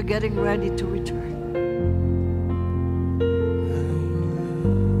 whom you're getting ready to return.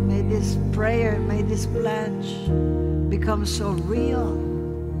 May this prayer, may this pledge become so real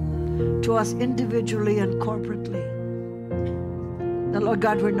to us individually and corporately. That, Lord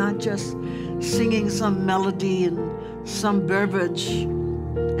God, we're not just singing some melody and some verbiage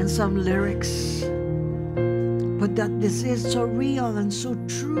and some lyrics, but that this is so real and so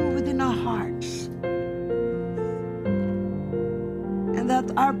true within our hearts. And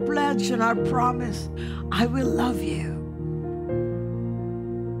that our pledge and our promise, I will love you,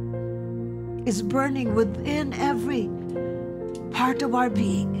 is burning within every part of our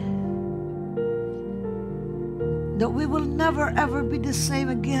being. That we will never ever be the same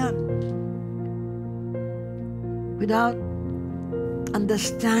again without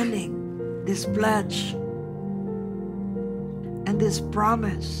understanding this pledge and this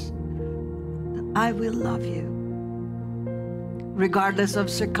promise that I will love you regardless of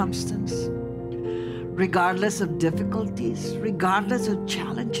circumstance, regardless of difficulties, regardless of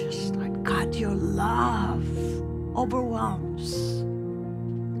challenges. Lord God, your love overwhelms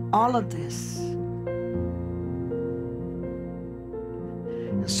all of this.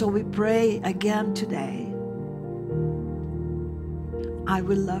 And so we pray again today, I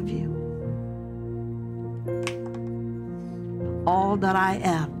will love you. All that I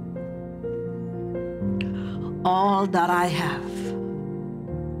am, all that I have,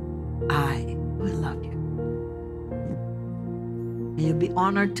 I will love you. May you be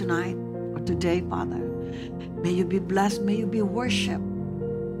honored tonight or today, Father. May you be blessed. May you be worshiped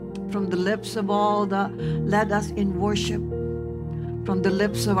from the lips of all that led us in worship, from the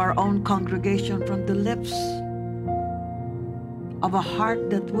lips of our own congregation, from the lips of a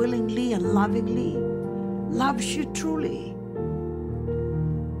heart that willingly and lovingly loves you truly,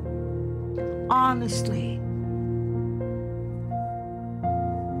 honestly.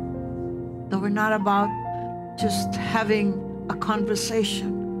 That we're not about just having a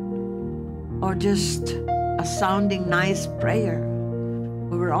conversation or just a sounding nice prayer,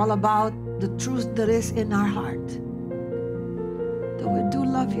 but we're all about the truth that is in our heart. That we do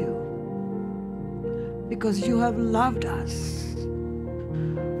love you because you have loved us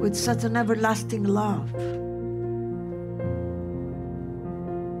with such an everlasting love,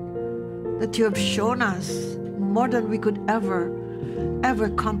 that you have shown us more than we could ever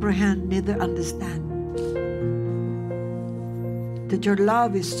comprehend, neither understand. That your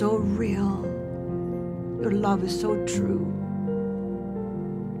love is so real, your love is so true.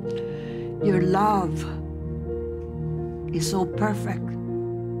 Your love is so perfect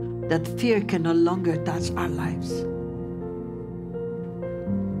that fear can no longer touch our lives.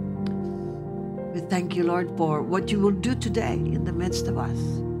 We thank you, Lord, for what you will do today in the midst of us.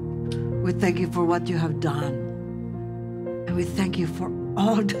 We thank you for what you have done. And we thank you for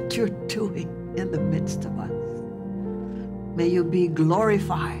all that you're doing in the midst of us. May you be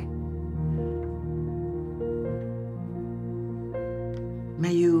glorified.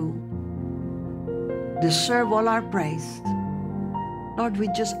 May you deserve all our praise. Lord, we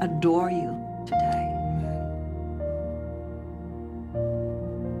just adore you today.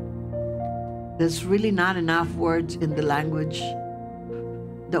 There's really not enough words in the language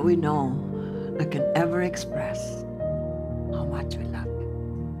that we know that can ever express how much we love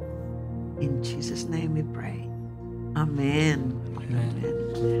you. In Jesus' name we pray. Amen.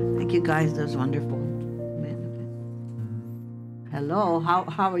 Amen. Thank you, guys. That was wonderful. Amen. Hello.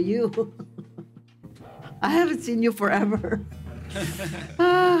 How are you? I haven't seen you forever.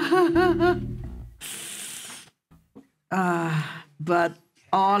 But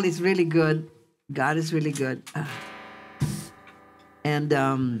all is really good. God is really good. And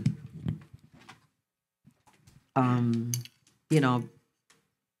you know,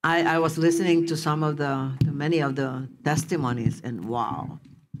 I was listening to some of to many of the testimonies, and wow,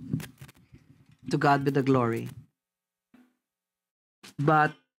 to God be the glory.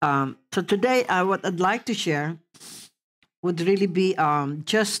 But so today, what I'd like to share would really be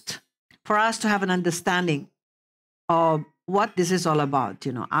just for us to have an understanding of what this is all about.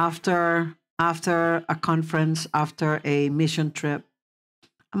 You know, after a conference, after a mission trip,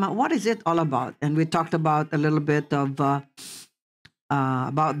 what is it all about? And we talked about a little bit of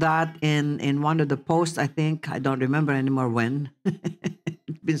about that in one of the posts. I think I don't remember anymore when.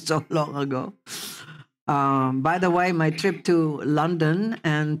 It's been so long ago. By the way, my trip to London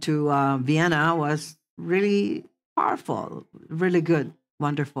and to Vienna was really powerful, really good,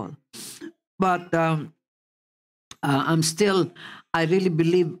 wonderful. But I really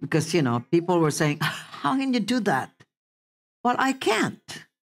believe, because, you know, people were saying, how can you do that? Well, I can't.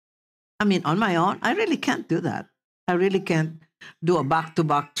 I mean, on my own, I really can't do that. I really can't do a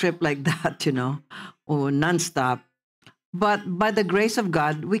back-to-back trip like that, or nonstop. But by the grace of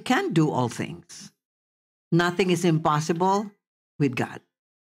God, we can do all things. Nothing is impossible with God.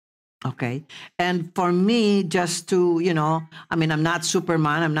 Okay. And for me, just to, I'm not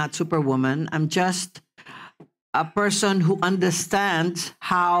Superman, I'm not Superwoman. I'm just a person who understands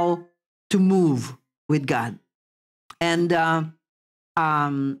how to move with God. And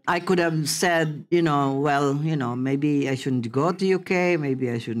I could have said, maybe I shouldn't go to UK, maybe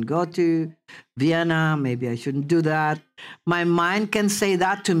I shouldn't go to Vienna, maybe I shouldn't do that. My mind can say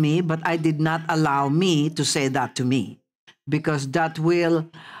that to me, but I did not allow me to say that to me, because that will,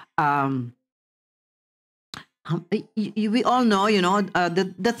 we all know,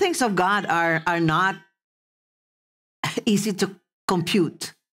 the things of God are not easy to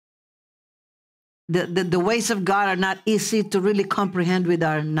compute. The ways of God are not easy to really comprehend with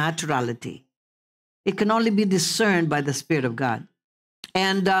our naturality. It can only be discerned by the Spirit of God.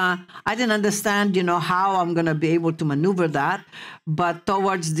 And I didn't understand, how I'm going to be able to maneuver that. But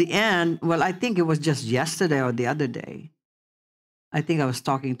towards the end, well, I think it was just yesterday or the other day, I think I was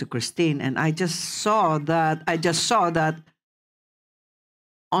talking to Christine, and I just saw that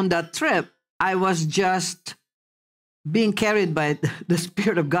on that trip, I was just being carried by the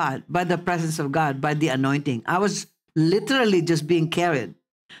Spirit of God, by the presence of God, by the anointing. I was literally just being carried,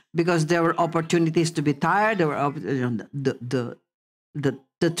 because there were opportunities to be tired. There were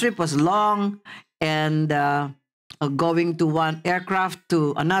the trip was long, and going to one aircraft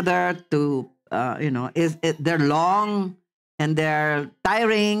to another they're long and they're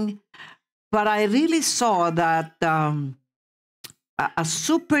tiring. But I really saw that a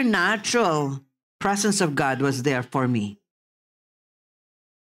supernatural presence of God was there for me.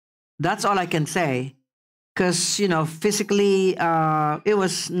 That's all I can say, because physically it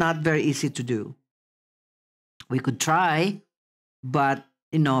was not very easy to do. We could try, but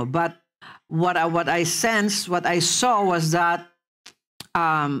what I sensed, what I saw was that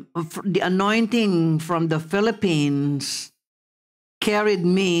the anointing from the Philippines carried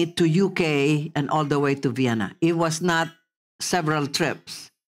me to UK and all the way to Vienna. It was not several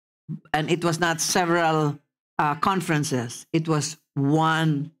trips, and it was not several conferences. It was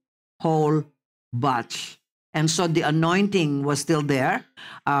one whole batch. And so the anointing was still there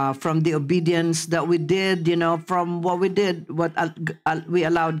from the obedience that we did, from what we did, what we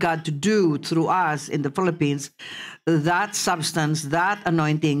allowed God to do through us in the Philippines. That substance, that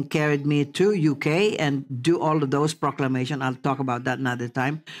anointing carried me to UK and do all of those proclamations. I'll talk about that another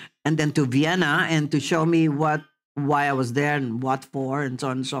time. And then to Vienna, and to show me why I was there and what for, and so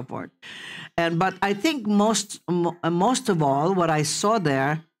on and so forth. But I think most of all, what I saw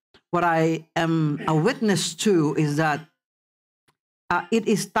there, what I am a witness to, is that it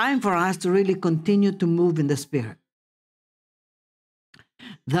is time for us to really continue to move in the Spirit.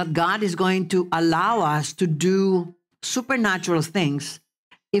 That God is going to allow us to do supernatural things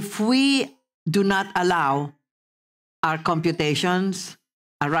if we do not allow our computations,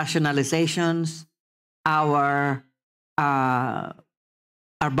 our rationalizations, our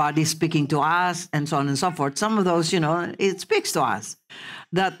body speaking to us, and so on and so forth. Some of those, it speaks to us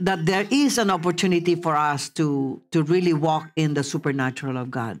that there is an opportunity for us to really walk in the supernatural of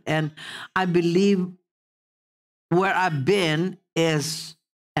God. And I believe where I've been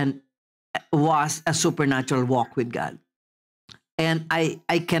was a supernatural walk with God. And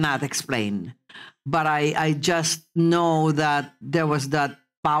I cannot explain, but I just know that there was that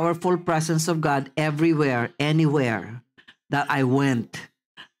powerful presence of God everywhere, anywhere that I went.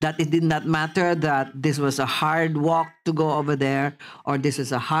 That it did not matter that this was a hard walk to go over there, or this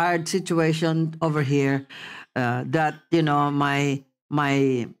is a hard situation over here. That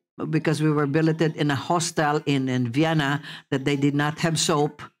because we were billeted in a hostel in Vienna, that they did not have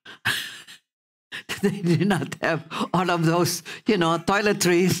soap. They did not have all of those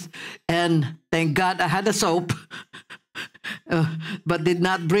toiletries, and thank God I had a soap. But did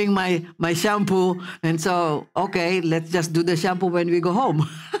not bring my shampoo, and so okay, let's just do the shampoo when we go home.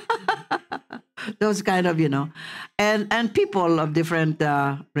 Those kind of and people of different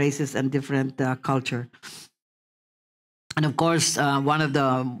races and different culture. And of course, one of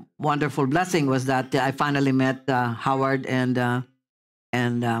the wonderful blessing was that I finally met Howard and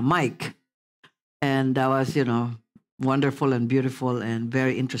Mike, and that was wonderful and beautiful and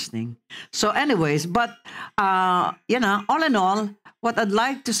very interesting. So anyways, but all in all, what I'd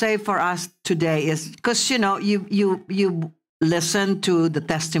like to say for us today is, because you listen to the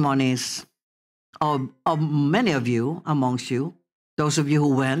testimonies of many of you amongst you, those of you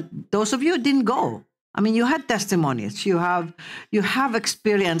who went, those of you who didn't go, I mean, you had testimonies. You have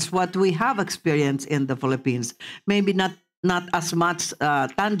experienced what we have experienced in the Philippines. Maybe not as much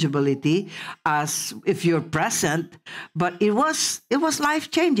tangibility as if you're present, but it was life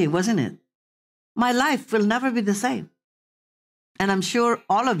changing, wasn't it? My life will never be the same. And I'm sure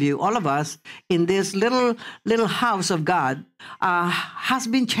all of us in this little house of God has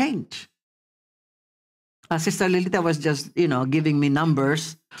been changed. Sister Lilita was just, giving me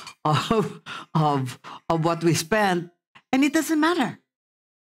numbers of what we spent, and it doesn't matter.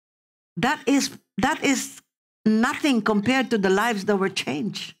 That is nothing compared to the lives that were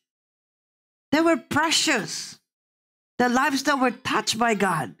changed. They were precious. The lives that were touched by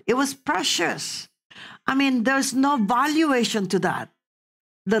God, it was precious. I mean, there's no valuation to that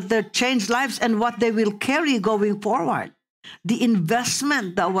their changed lives and what they will carry going forward. The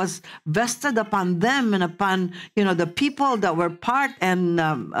investment that was vested upon them and upon the people that were part and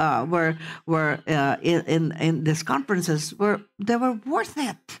were in these conferences they were worth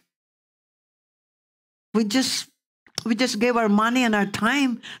it. We just gave our money and our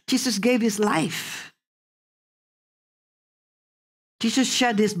time. Jesus gave his life. Jesus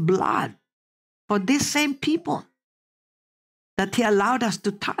shed his blood for these same people that he allowed us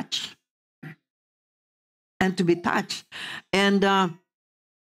to touch and to be touched. And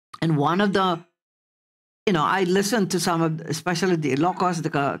one of the, I listened to some of, especially the Ilocos,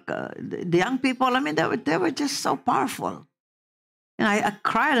 the young people. I mean, they were just so powerful. And I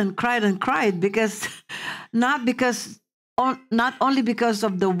cried and cried and cried because, not only because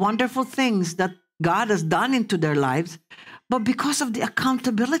of the wonderful things that God has done into their lives, but because of the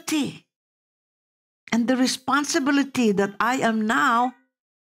accountability and the responsibility that I am now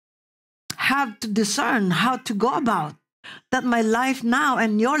have to discern how to go about, that my life now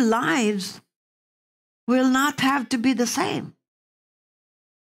and your lives will not have to be the same.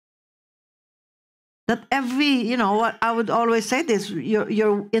 That what I would always say this,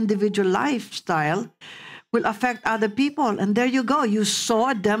 your individual lifestyle will affect other people. And there you go. You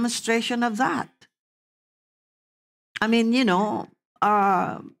saw a demonstration of that. I mean,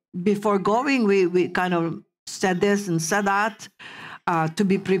 before going, we kind of said this and said that, to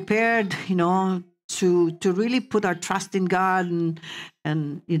be prepared, to really put our trust in God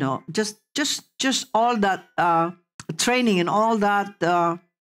and just all that training and all that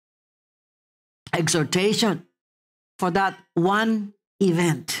exhortation for that one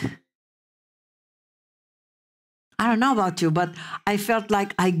event. I don't know about you, but I felt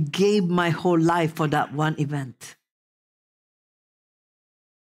like I gave my whole life for that one event.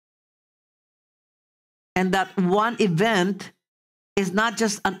 And that one event is not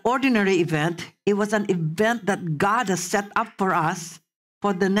just an ordinary event. It was an event that God has set up for us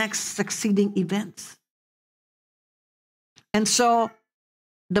for the next succeeding events. And so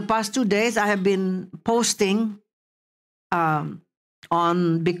the past 2 days, I have been posting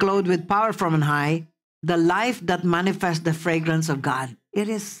on Be Clothed with Power from on High, the life that manifests the fragrance of God. It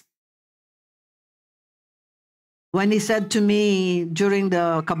is. When he said to me during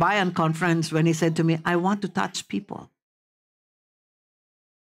the Kabayan conference, when he said to me, I want to touch people,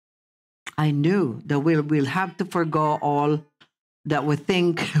 I knew that we'll have to forgo all that we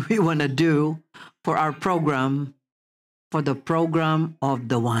think we want to do for our program, for the program of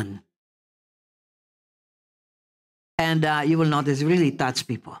the one. And you will notice it really touched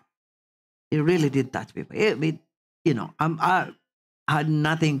people. It really did touch people. I had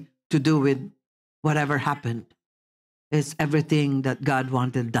nothing to do with whatever happened. It's everything that God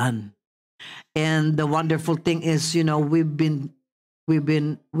wanted done. And the wonderful thing is, we've been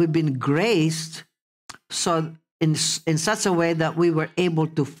graced so in such a way that we were able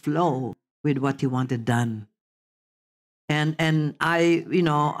to flow with what he wanted done. And I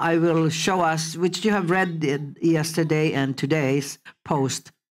will show us, which you have read yesterday and today's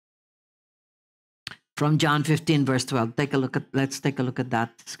post from John 15, verse 12. Let's take a look at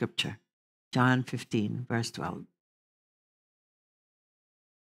that scripture. John 15, verse 12.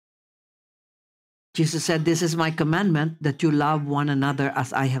 Jesus said, this is my commandment, that you love one another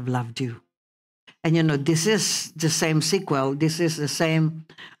as I have loved you. And this is the same sequel. This is the same,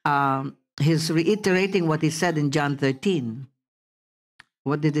 he's reiterating what he said in John 13.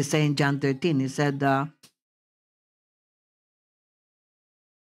 What did he say in John 13? He said,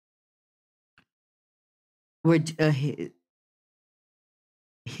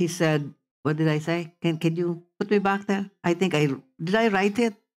 he said, what did I say? Can you put me back there? I think did I write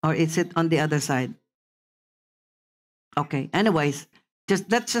it? Or is it on the other side? Okay. Anyways,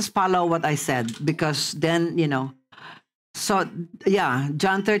 let's just follow what I said, because then, So, yeah,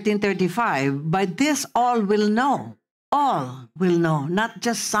 John 13:35. By this all will know, not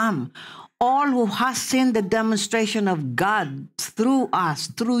just some. all who has seen the demonstration of God through us,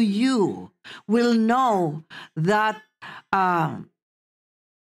 through you, will know that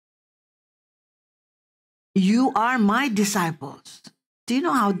you are my disciples. Do you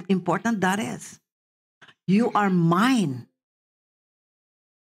know how important that is? You are mine.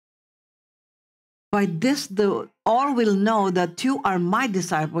 By this, all will know that you are my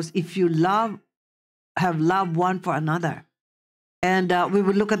disciples if you have love one for another. And we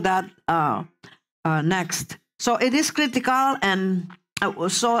will look at that next. So it is critical. And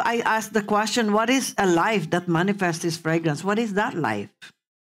so I asked the question, what is a life that manifests this fragrance? What is that life?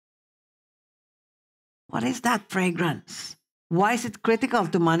 What is that fragrance? Why is it critical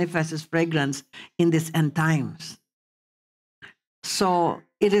to manifest this fragrance in these end times? So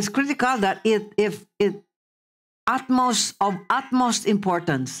it is critical that of utmost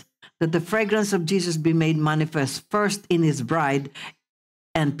importance that the fragrance of Jesus be made manifest first in his bride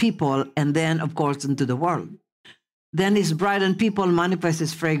and people, and then, of course, into the world. Then his bride and people manifest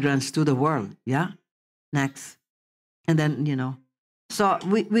his fragrance to the world. Yeah? Next. And then, So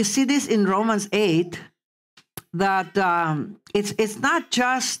we see this in Romans 8, that it's not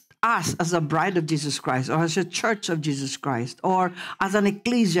just us as a bride of Jesus Christ, or as a church of Jesus Christ, or as an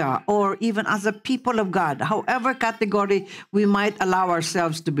ecclesia, or even as a people of God, however category we might allow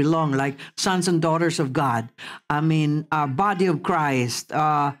ourselves to belong, like sons and daughters of God, body of Christ,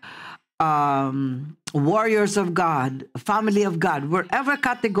 warriors of God, family of God, wherever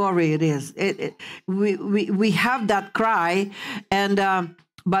category it is, we have that cry. And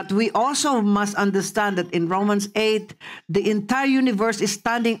but we also must understand that in Romans 8, the entire universe is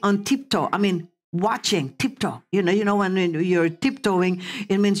standing on tiptoe. Watching, tiptoe. When you're tiptoeing,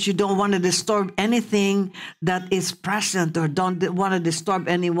 it means you don't want to disturb anything that is present, or don't want to disturb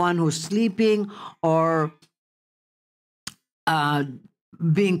anyone who's sleeping or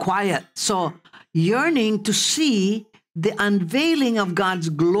being quiet. So yearning to see the unveiling of God's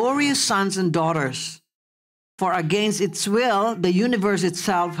glorious sons and daughters. For against its will, the universe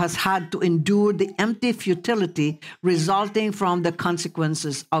itself has had to endure the empty futility resulting from the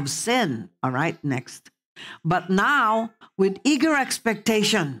consequences of sin. All right, next. But now, with eager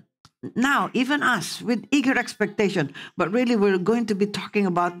expectation, now, even us, with eager expectation, but really we're going to be talking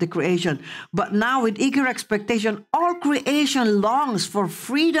about the creation. But now, with eager expectation, all creation longs for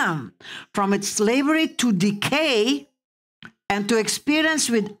freedom from its slavery to decay, and to experience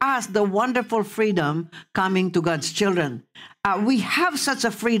with us the wonderful freedom coming to God's children. We have such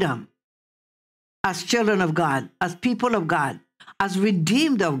a freedom as children of God, as people of God, as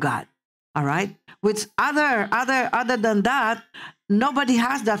redeemed of God. All right? Which other than that, nobody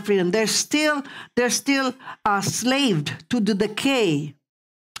has that freedom. They're still slaved to the decay.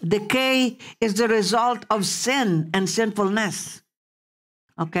 Decay is the result of sin and sinfulness.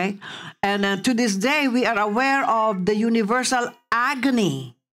 Okay, and to this day, we are aware of the universal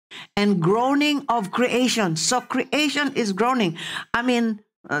agony and groaning of creation. So creation is groaning.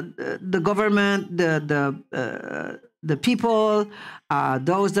 The government, the people,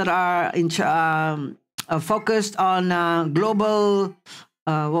 those that are focused on global,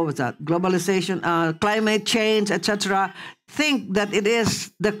 globalization, climate change, etc., think that it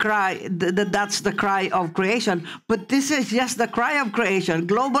is the cry, that's the cry of creation. But this is just the cry of creation.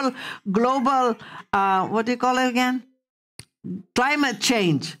 Global, what do you call it again? Climate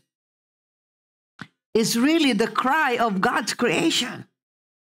change is really the cry of God's creation.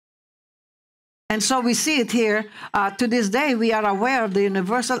 And so we see it here. To this day, we are aware of the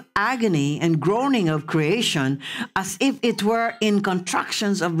universal agony and groaning of creation as if it were in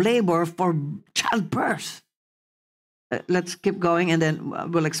contractions of labor for childbirth. Let's keep going, and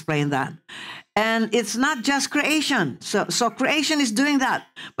then we'll explain that. And it's not just creation. So creation is doing that.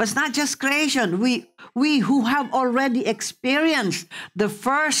 But it's not just creation. We who have already experienced the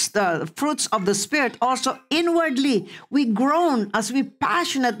first fruits of the Spirit, also inwardly, we groan as we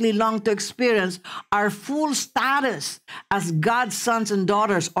passionately long to experience our full status as God's sons and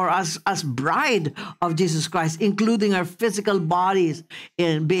daughters, or as bride of Jesus Christ, including our physical bodies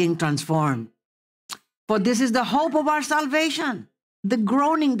in being transformed. For this is the hope of our salvation. The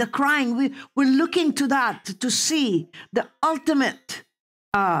groaning, the crying, we're looking to that to see the ultimate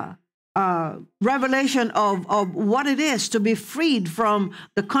revelation of what it is to be freed from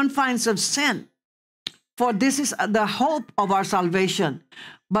the confines of sin. For this is the hope of our salvation.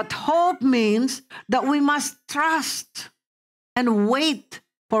 But hope means that we must trust and wait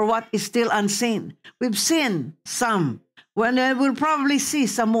for what is still unseen. We've seen some. We'll probably see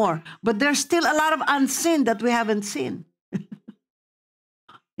some more. But there's still a lot of unseen that we haven't seen.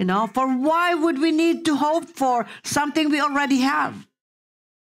 For why would we need to hope for something we already have?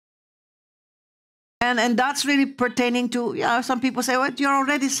 And that's really pertaining to, some people say, well, you're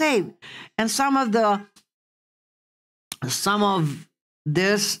already saved. And some of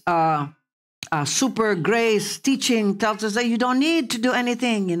this super grace teaching tells us that you don't need to do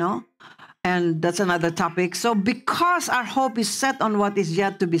anything, and that's another topic. So because our hope is set on what is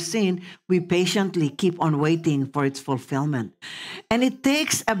yet to be seen, we patiently keep on waiting for its fulfillment. And it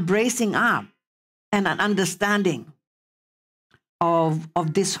takes a bracing up and an understanding of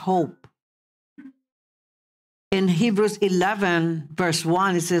this hope. In Hebrews 11, verse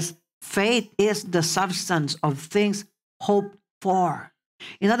 1, it says, faith is the substance of things hoped for.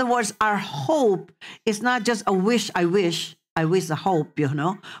 In other words, our hope is not just a wish, I wish the hope,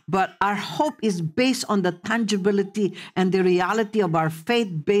 but our hope is based on the tangibility and the reality of our faith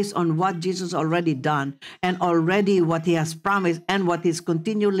based on what Jesus already done and already what he has promised and what he's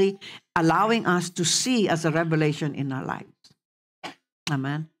continually allowing us to see as a revelation in our lives.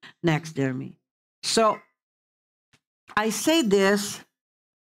 Amen. Next, Jeremy. So I say this,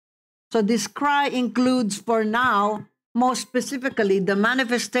 so this cry includes for now, most specifically, the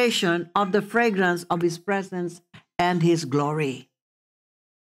manifestation of the fragrance of his presence and his glory.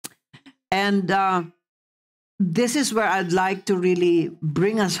 And this is where I'd like to really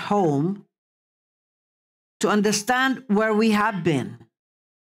bring us home to understand where we have been.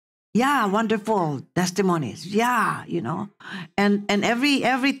 Yeah, wonderful testimonies. Yeah, and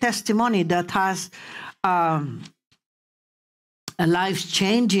every testimony that has a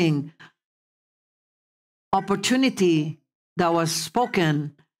life-changing opportunity that was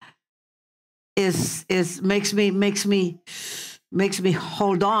spoken makes me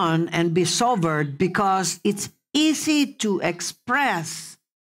hold on and be sobered, because it's easy to express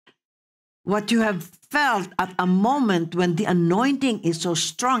what you have felt at a moment when the anointing is so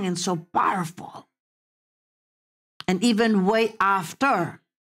strong and so powerful. And even way after,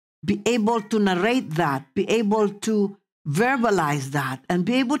 be able to narrate that, be able to verbalize that, and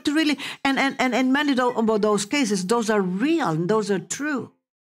be able to really, and many of those cases, those are real and those are true.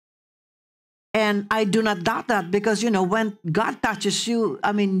 And I do not doubt that, because, when God touches you,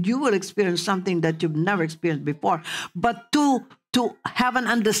 you will experience something that you've never experienced before. But to have an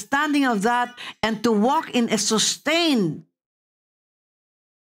understanding of that and to walk in a sustained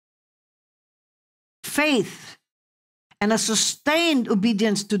faith and a sustained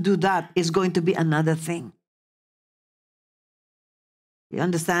obedience to do that is going to be another thing. You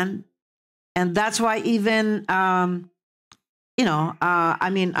understand? And that's why even, I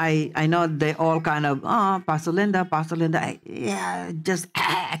know they all kind of, Pastor Linda, just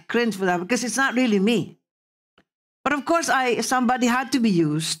cringe for that, because it's not really me. But of course, somebody had to be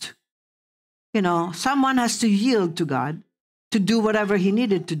used. Someone has to yield to God to do whatever he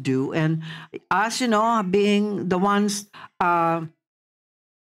needed to do. And us, being the ones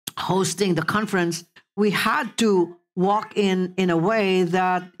hosting the conference, we had to walk in a way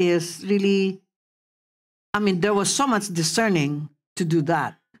that is really, there was so much discerning to do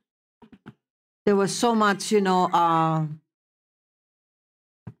that. There was so much, it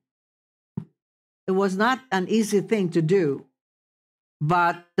was not an easy thing to do.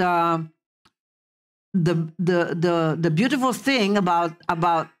 But the beautiful thing about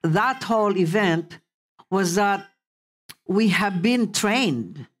that whole event was that we have been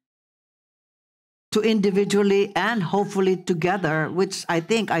trained to individually and hopefully together, which I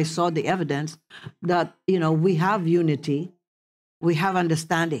think I saw the evidence that, we have unity, we have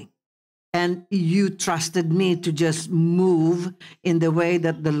understanding. And you trusted me to just move in the way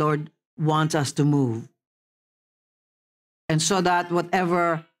that the Lord wants us to move. And so that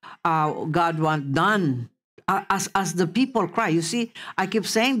whatever God wants done, as the people cry, you see, I keep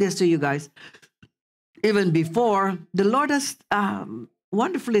saying this to you guys, even before, the Lord has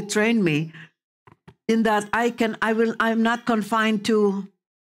wonderfully trained me in that I'm not confined to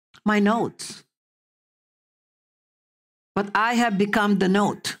my notes, but I have become the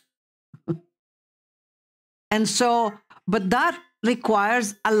note. And so, but that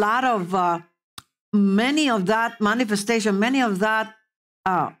requires a lot of, many of that manifestation, many of that,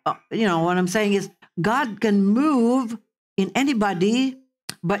 what I'm saying is God can move in anybody,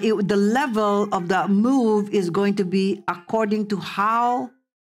 but the level of the move is going to be according to how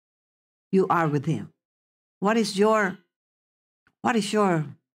you are with him. What is your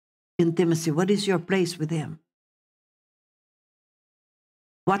intimacy? What is your place with him?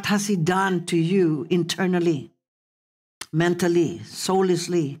 What has he done to you internally, mentally,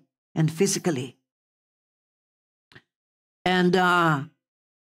 soulishly, and physically? And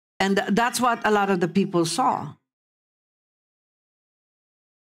that's what a lot of the people saw.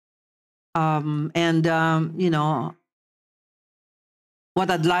 What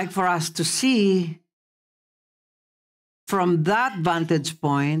I'd like for us to see from that vantage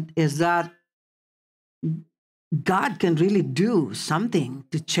point is that God can really do something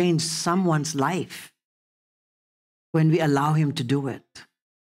to change someone's life when we allow him to do it.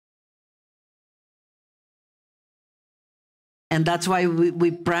 And that's why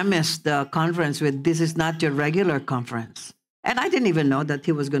we premised the conference with, this is not your regular conference. And I didn't even know that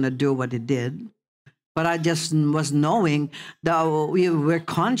he was going to do what he did. But I just was knowing that we're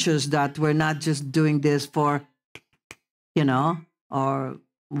conscious that we're not just doing this for, or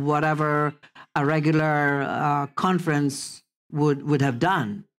whatever a regular conference would have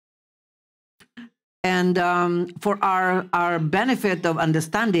done. And for our benefit of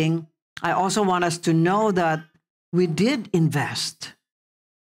understanding, I also want us to know that we did invest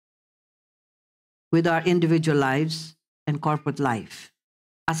with our individual lives and corporate life.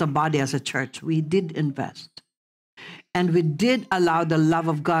 As a body, as a church, we did invest. And we did allow the love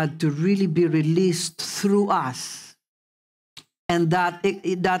of God to really be released through us. And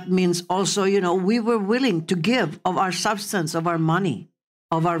that means also, we were willing to give of our substance, of our money,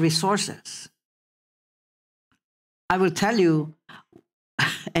 of our resources. I will tell you,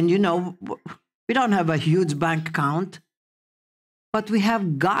 and we don't have a huge bank account, but we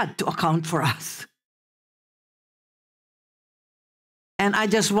have God to account for us. And I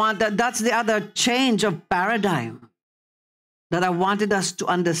just want that's the other change of paradigm that I wanted us to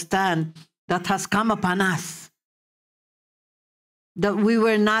understand that has come upon us. That we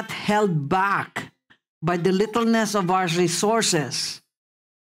were not held back by the littleness of our resources.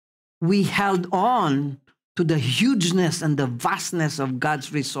 We held on to the hugeness and the vastness of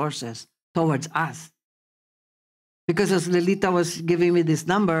God's resources towards us. Because as Lilita was giving me this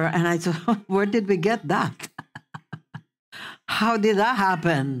number, and I thought, where did we get that? How did that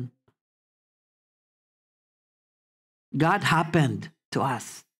happen? God happened to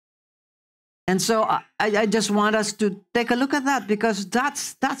us. And so I just want us to take a look at that, because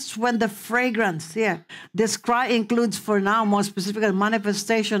that's when the fragrance here. This cry includes for now, more specifically, a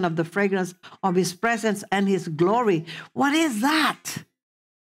manifestation of the fragrance of his presence and his glory. What is that?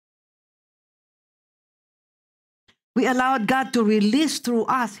 We allowed God to release through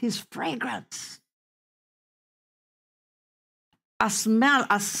us his fragrance. A smell,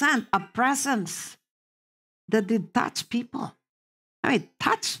 a scent, a presence that did touch people. It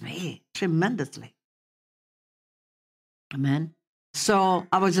touched me tremendously. Amen. So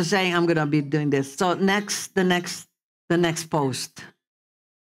I was just saying I'm going to be doing this. So the next post.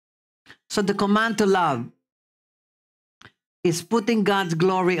 So the command to love is putting God's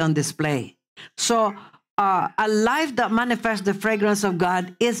glory on display. So a life that manifests the fragrance of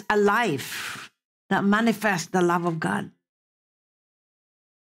God is a life that manifests the love of God.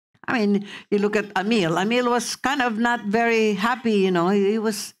 You look at Emil. Emil was kind of not very happy, He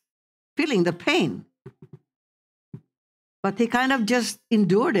was feeling the pain. But he kind of just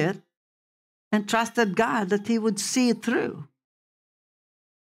endured it and trusted God that he would see it through.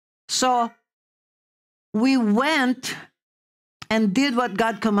 So we went and did what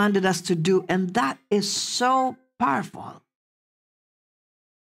God commanded us to do, and that is so powerful.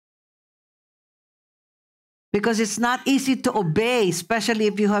 Because it's not easy to obey, especially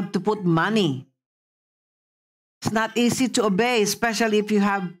if you have to put money. It's not easy to obey, especially if you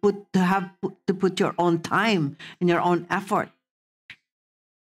have to put your own time and your own effort.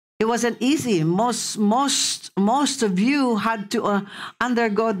 It wasn't easy. Most of you had to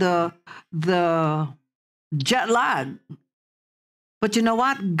undergo the jet lag. But you know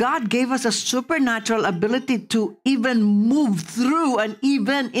what? God gave us a supernatural ability to even move through and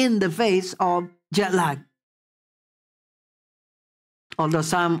even in the face of jet lag. Although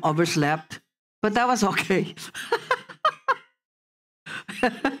some overslept, but that was okay.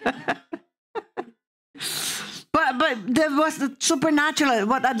 But there was the supernatural.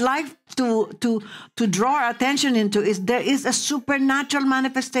 What I'd like to draw our attention into is there is a supernatural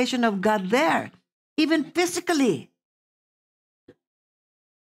manifestation of God there, even physically.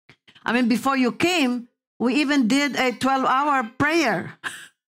 Before you came, we even did a 12-hour prayer.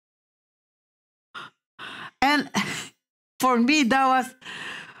 And for me, that was,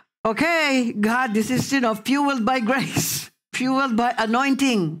 okay, God, this is, fueled by grace, fueled by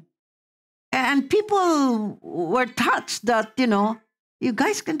anointing. And people were touched that, you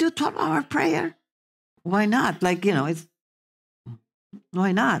guys can do 12-hour prayer. Why not?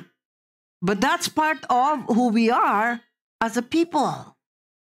 Why not? But that's part of who we are as a people.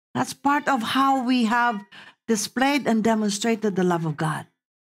 That's part of how we have displayed and demonstrated the love of God.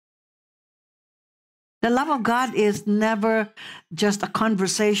 The love of God is never just a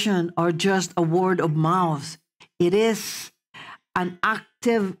conversation or just a word of mouth. It is an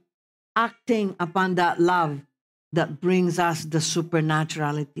active acting upon that love that brings us the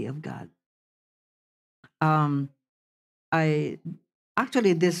supernaturality of God.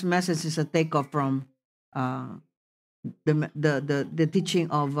 Actually, this message is a takeoff from the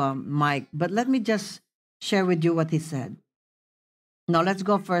teaching of Mike. But let me just share with you what he said. Now let's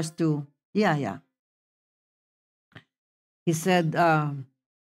go first to He said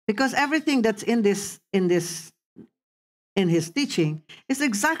because everything that's in his teaching is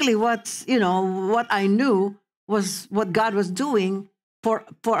exactly what I knew was what God was doing for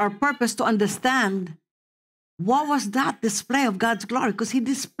our purpose to understand what was that display of God's glory, because he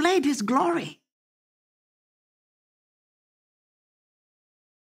displayed his glory.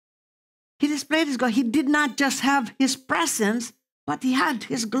 He displayed his glory. He did not just have his presence, but he had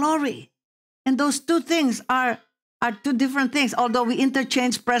his glory. And those two things are two different things, although we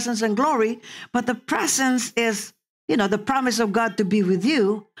interchange presence and glory. But the presence is, the promise of God to be with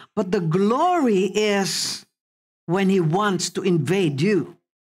you. But the glory is when he wants to invade you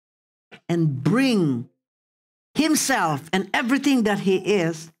and bring himself and everything that he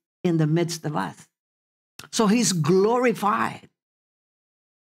is in the midst of us. So he's glorified.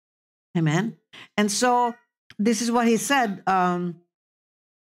 Amen. And so this is what he said. Bring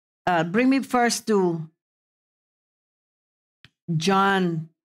me first to John.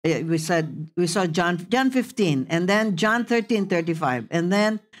 We saw John 15, and then John 13:35, and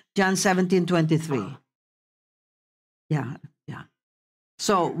then John 17:23. Yeah.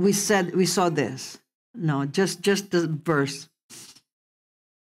 So we saw this. No, just the verse.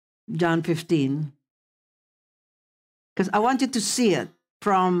 John 15. Because I want you to see it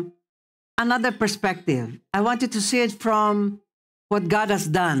from another perspective. I want you to see it from what God has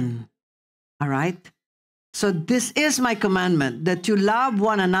done. All right? So this is my commandment, that you love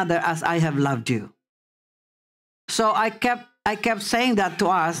one another as I have loved you. So I kept saying that to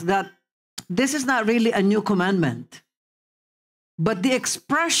us, that this is not really a new commandment. But the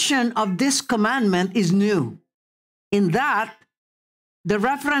expression of this commandment is new. In that, the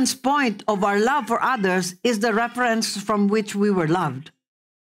reference point of our love for others is the reference from which we were loved.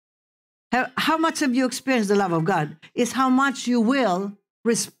 How much have you experienced the love of God? Is how much you will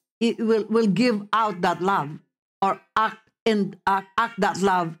give out that love, or act that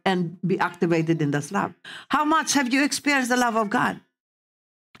love and be activated in that love. How much have you experienced the love of God?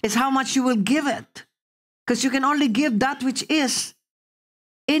 It's how much you will give it. Because you can only give that which is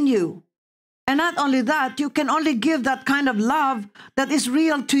in you. And not only that, you can only give that kind of love that is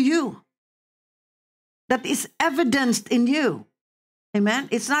real to you, that is evidenced in you. Amen?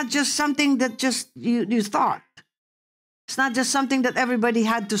 It's not just something that just you thought. It's not just something that everybody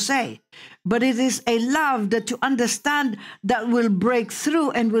had to say. But it is a love that you understand that will break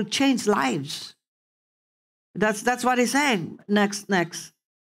through and will change lives. That's what he's saying. Next.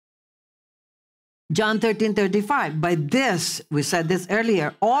 John 13:35. By this, we said this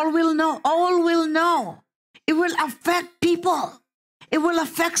earlier, all will know. It will affect people. It will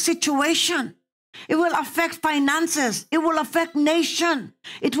affect situation. It will affect finances. It will affect nation.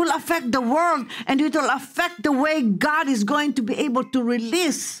 It will affect the world. And it will affect the way God is going to be able to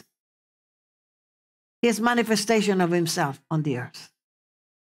release his manifestation of himself on the earth.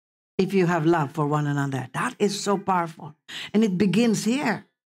 If you have love for one another. That is so powerful. And it begins here.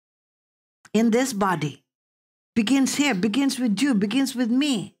 In this body. Begins here. Begins with you. Begins with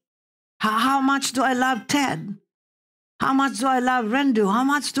me. How much do I love Ted? How much do I love Rendu? How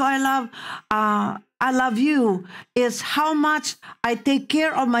much do I love you? Is how much I take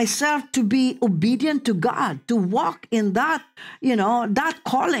care of myself to be obedient to God, to walk in that, that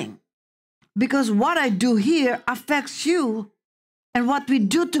calling. Because what I do here affects you, and what we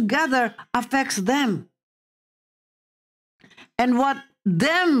do together affects them. And what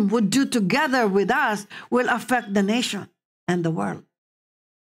them would do together with us will affect the nation and the world.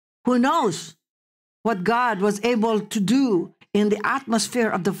 Who knows what God was able to do in the atmosphere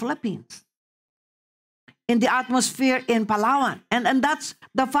of the Philippines, in the atmosphere in Palawan. And that's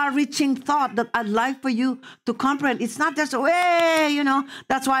the far-reaching thought that I'd like for you to comprehend. It's not just,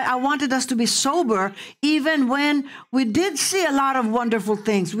 that's why I wanted us to be sober, even when we did see a lot of wonderful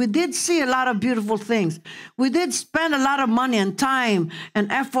things. We did see a lot of beautiful things. We did spend a lot of money and time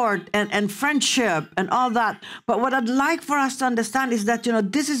and effort and friendship and all that. But what I'd like for us to understand is that,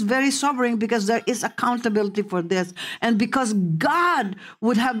 this is very sobering, because there is accountability for this. And because God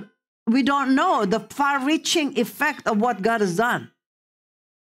would have, we don't know the far-reaching effect of what God has done.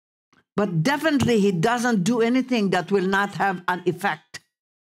 But definitely he doesn't do anything that will not have an effect.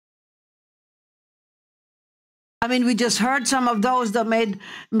 I mean, we just heard some of those that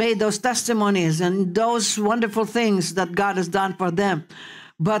made those testimonies and those wonderful things that God has done for them.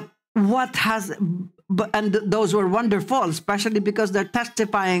 But and those were wonderful, especially because they're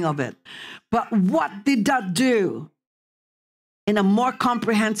testifying of it. But what did that do in a more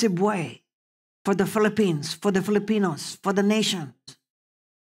comprehensive way for the Philippines, for the Filipinos, for the nations,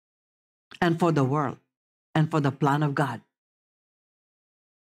 and for the world, and for the plan of God?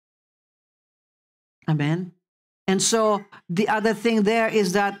 Amen. And so the other thing there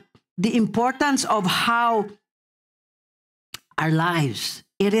is that the importance of how our lives,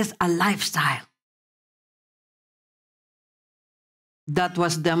 it is a lifestyle that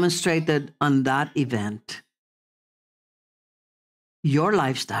was demonstrated on that event. Your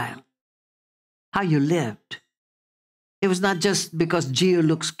lifestyle, how you lived. It was not just because Gio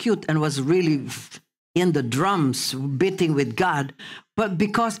looks cute and was really in the drums beating with God, but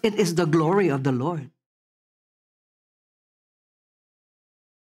because it is the glory of the Lord.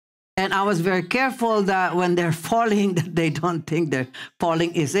 And I was very careful that when they're falling, that they don't think they're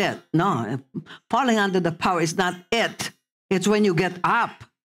falling is it. No, falling under the power is not it. It's when you get up.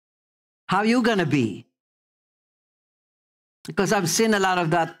 How you gonna be? Because I've seen a lot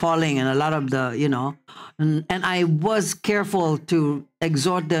of that falling and a lot of the, and I was careful to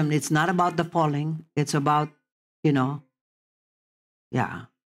exhort them. It's not about the falling. It's about, yeah.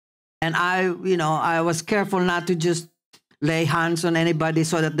 And I was careful not to just lay hands on anybody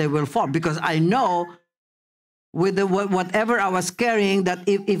so that they will fall, because I know with whatever I was carrying that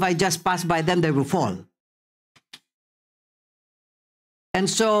if I just pass by them, they will fall. And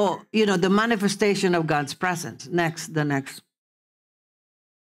so, the manifestation of God's presence. The next.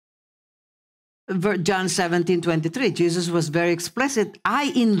 John 17:23, Jesus was very explicit.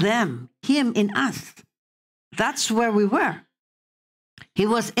 I in them, him in us. That's where we were. He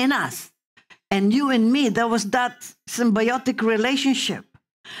was in us. And you and me, there was that symbiotic relationship,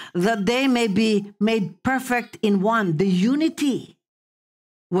 that they may be made perfect in one. The unity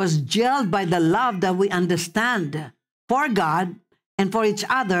was gelled by the love that we understand for God and for each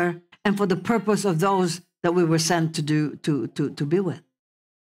other and for the purpose of those that we were sent to do to be with.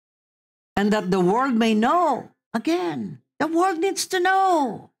 And that the world may know. Again, the world needs to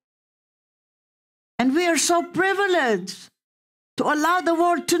know. And we are so privileged to allow the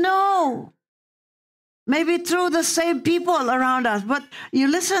world to know. Maybe through the same people around us. But you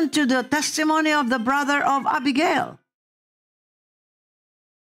listen to the testimony of the brother of Abigail.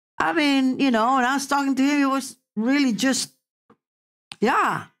 I mean, when I was talking to him, it was really just,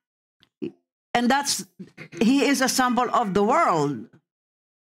 yeah. And he is a sample of the world.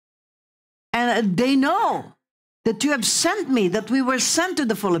 And they know that you have sent me, that we were sent to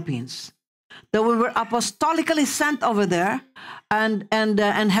the Philippines, that we were apostolically sent over there and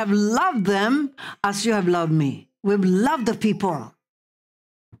have loved them as you have loved me. We've loved the people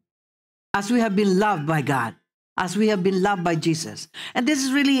as we have been loved by God, as we have been loved by Jesus. And this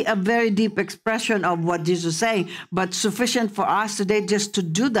is really a very deep expression of what Jesus is saying, but sufficient for us today just to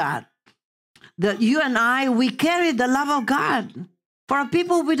do that. That you and I, we carry the love of God for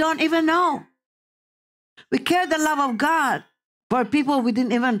people we don't even know. We carry the love of God for people we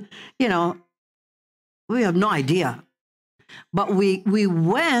didn't even, we have no idea. But we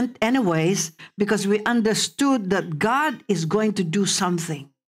went anyways because we understood that God is going to do something.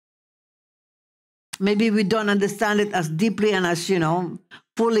 Maybe we don't understand it as deeply and as,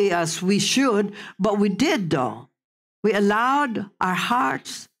 fully as we should, but we did though. We allowed our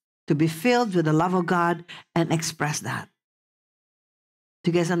hearts to be filled with the love of God and express that. Do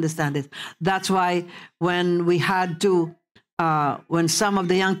you guys understand it? That's why when we had to, when some of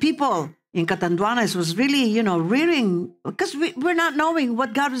the young people in Catanduanes was really, rearing, because we're not knowing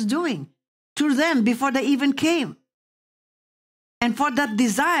what God was doing through them before they even came. And for that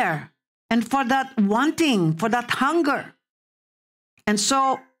desire, and for that wanting, for that hunger. And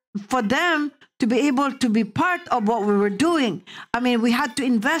so for them to be able to be part of what we were doing, we had to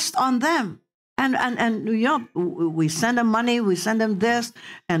invest on them. And we send them money, we send them this,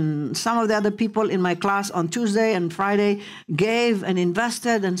 and some of the other people in my class on Tuesday and Friday gave and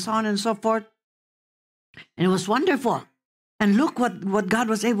invested and so on and so forth. And it was wonderful. And look what God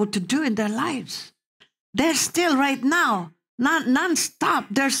was able to do in their lives. They're still right now, non-stop,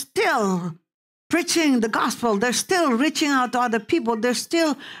 they're still preaching the gospel. They're still reaching out to other people. They're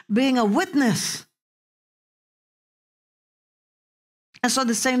still being a witness. And so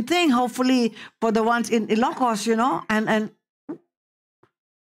the same thing, hopefully, for the ones in Ilocos, and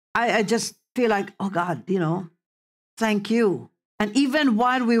I just feel like, oh God, thank you. And even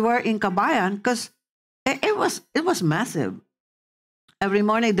while we were in Kabayan, because it was massive. every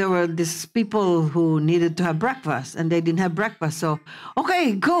morning there were these people who needed to have breakfast and they didn't have breakfast. So,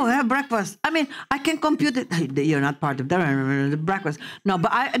 okay, go have breakfast. I mean, I can compute it. You're not part of the breakfast. No,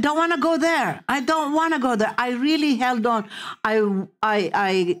 but I don't want to go there. I don't want to go there. I really held on.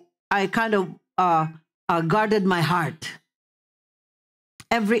 I kind of guarded my heart.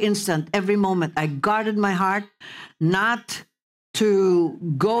 Every instant, every moment, I guarded my heart not to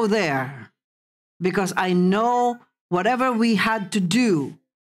go there, because I know whatever we had to do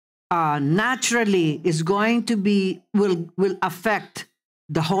naturally is going to be, will affect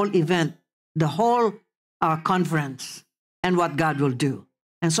the whole event, the whole conference, and what God will do.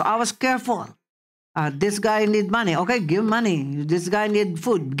 And so I was careful. This guy need money. Okay, give him money. This guy need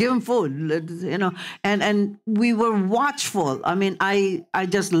food. Give him food. You know, and we were watchful. I mean, I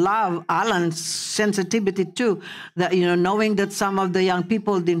just love Alan's sensitivity too. That, you know, knowing that some of the young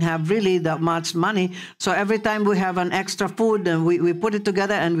people didn't have really that much money, so every time we have an extra food, and we put it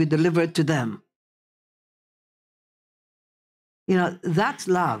together and we deliver it to them. You know, that's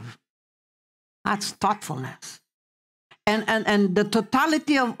love. That's thoughtfulness. And the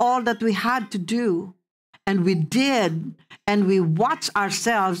totality of all that we had to do, and we did, and we watched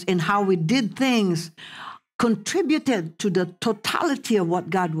ourselves in how we did things, contributed to the totality of what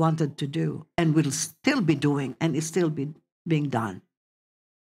God wanted to do, and will still be doing, and is still being done.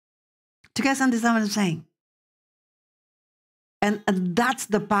 Do you guys understand what I'm saying? And that's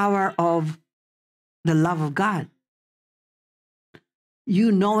the power of the love of God.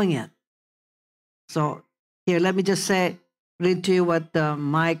 You knowing it. So here, let me just read to you what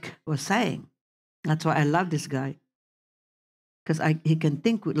Mike was saying. That's why I love this guy. Because he can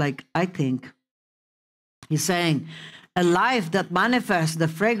think like I think. He's saying, a life that manifests the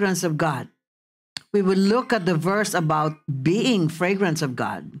fragrance of God. We will look at the verse about being fragrance of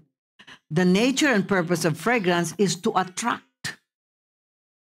God. The nature and purpose of fragrance is to attract.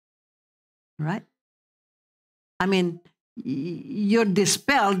 Right? I mean, you're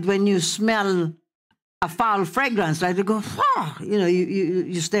dispelled when you smell a foul fragrance, right? You go, oh, you know,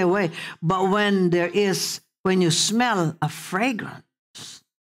 you stay away. But when you smell a fragrance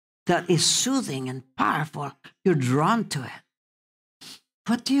that is soothing and powerful, you're drawn to it.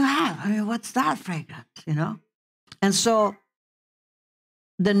 What do you have? I mean, what's that fragrance, you know? And so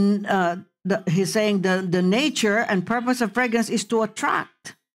he's saying the nature and purpose of fragrance is to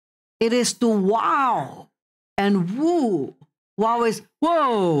attract. It is to wow and woo. Wow is,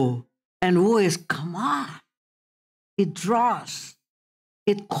 whoa. And woo is, come on. It draws.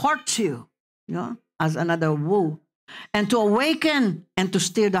 It courts you, you know, as another woo. And to awaken and to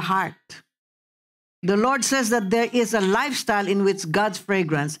stir the heart. The Lord says that there is a lifestyle in which God's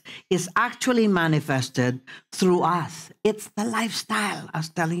fragrance is actually manifested through us. It's the lifestyle I was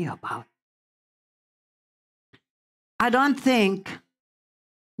telling you about. I don't think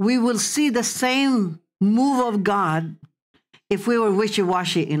we will see the same move of God if we were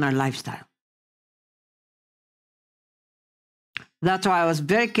wishy-washy in our lifestyle. That's why I was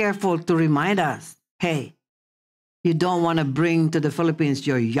very careful to remind us, hey, you don't want to bring to the Philippines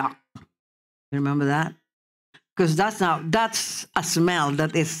your yuck. You remember that? Because that's a smell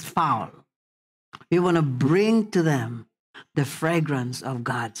that is foul. You want to bring to them the fragrance of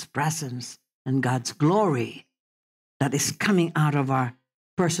God's presence and God's glory that is coming out of our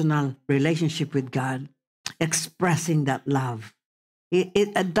personal relationship with God, expressing that love.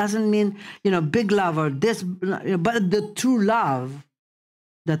 It doesn't mean, you know, big love or this, but the true love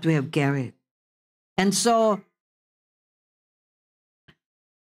that we have carried. And so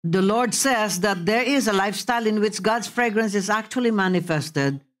the Lord says that there is a lifestyle in which God's fragrance is actually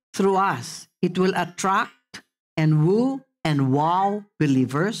manifested through us. It will attract and woo and wow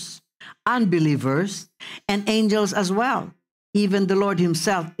believers, unbelievers, and angels as well. Even the Lord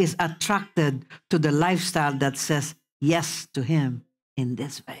himself is attracted to the lifestyle that says yes to him in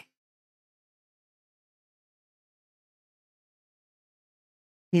this way.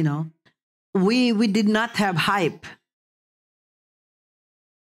 You know, we did not have hype.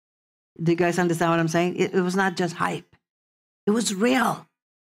 Do you guys understand what I'm saying? It was not just hype. It was real.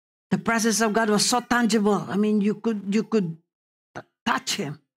 The presence of God was so tangible. I mean, you could touch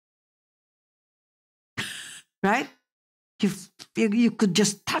him. Right? You could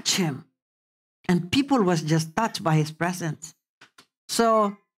just touch him. And people was just touched by his presence.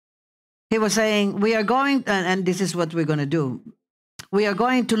 So he was saying, we are going, and this is what we're going to do. We are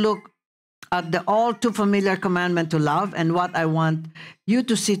going to look at the all too familiar commandment to love, and what I want you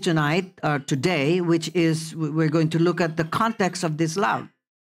to see tonight or today, which is we're going to look at the context of this love.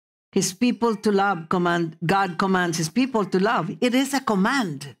 His people to love command, God commands his people to love. It is a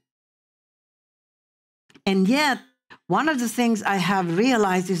command. And yet, one of the things I have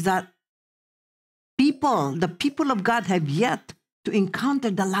realized is that the people of God have yet to encounter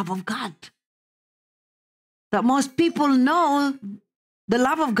the love of God. That most people know the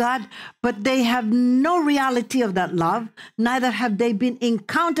love of God, but they have no reality of that love. Neither have they been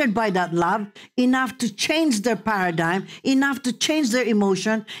encountered by that love enough to change their paradigm, enough to change their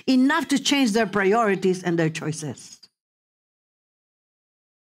emotion, enough to change their priorities and their choices.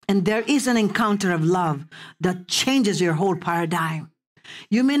 And there is an encounter of love that changes your whole paradigm.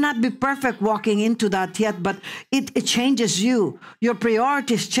 You may not be perfect walking into that yet, but it changes you. Your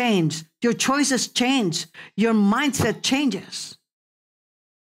priorities change. Your choices change. Your mindset changes.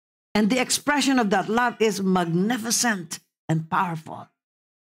 And the expression of that love is magnificent and powerful.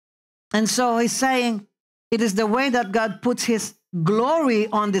 And so he's saying it is the way that God puts his glory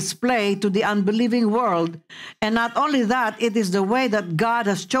on display to the unbelieving world. And not only that, it is the way that God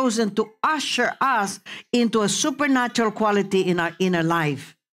has chosen to usher us into a supernatural quality in our inner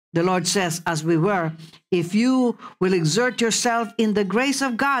life. The Lord says, as we were, if you will exert yourself in the grace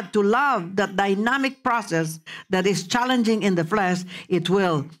of God to love that dynamic process that is challenging in the flesh, it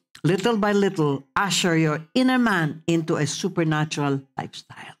will, little by little, usher your inner man into a supernatural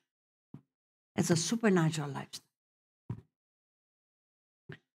lifestyle. It's a supernatural lifestyle.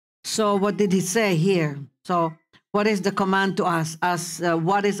 So what did he say here? So what is the command to us?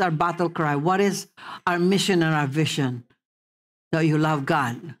 What is our battle cry? What is our mission and our vision? That you love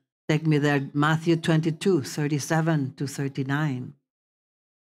God. Take me there, Matthew 22, 37 to 39.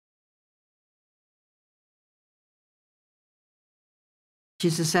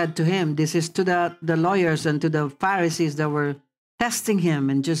 Jesus said to him, this is to the lawyers and to the Pharisees that were testing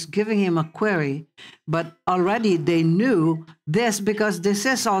him and just giving him a query. But already they knew this because this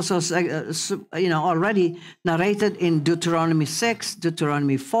is also, already narrated in Deuteronomy 6,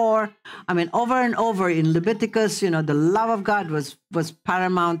 Deuteronomy 4. I mean, over and over in Leviticus, the love of God was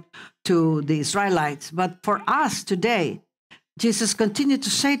paramount to the Israelites. But for us today, Jesus continued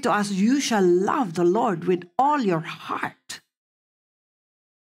to say to us, you shall love the Lord with all your heart.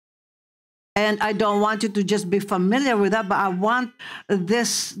 And I don't want you to just be familiar with that, but I want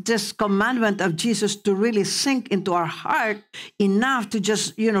this commandment of Jesus to really sink into our heart enough to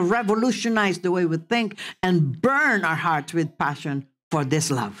just, revolutionize the way we think and burn our hearts with passion for this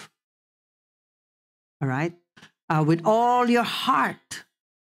love. All right? With all your heart,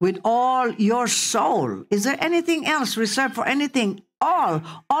 with all your soul. Is there anything else reserved for anything? All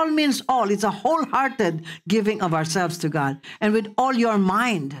means all. It's a wholehearted giving of ourselves to God. And with all your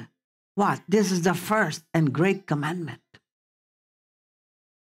mind. What? This is the first and great commandment.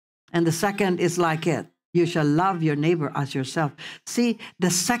 And the second is like it. You shall love your neighbor as yourself. See, the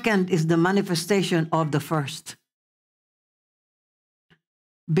second is the manifestation of the first.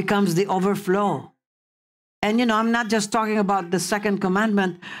 Becomes the overflow. And, I'm not just talking about the second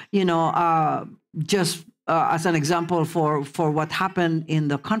commandment, just as an example for what happened in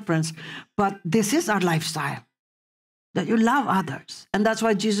the conference, but this is our lifestyle. That you love others. And that's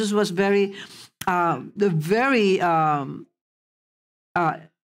why Jesus was very very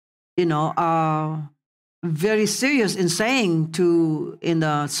serious in saying in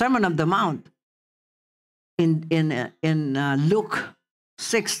the Sermon on the Mount, in Luke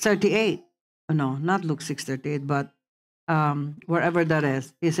 6:38. No, not Luke 6:38, but wherever that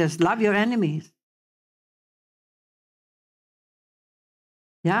is. He says, love your enemies.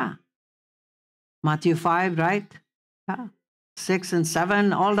 Yeah. Matthew 5, right? 6 and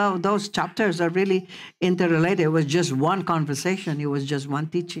 7, all of those chapters are really interrelated. It was just one conversation. It was just one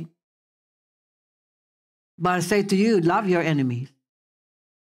teaching. But I say to you, love your enemies.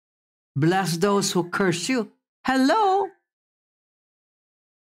 Bless those who curse you. Hello?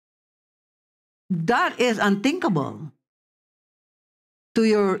 That is unthinkable to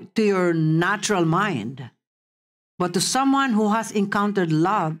your natural mind. But to someone who has encountered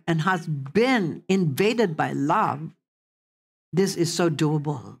love and has been invaded by love, this is so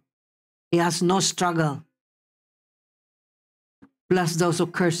doable. He has no struggle. Bless those who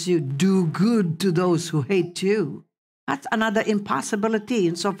curse you. Do good to those who hate you. That's another impossibility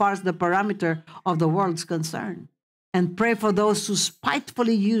insofar as the parameter of the world is concerned. And pray for those who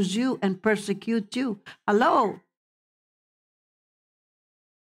spitefully use you and persecute you. Hello.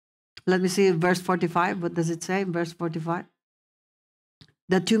 Let me see verse 45. What does it say in verse 45?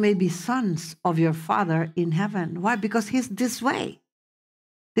 That you may be sons of your Father in heaven. Why? Because he's this way.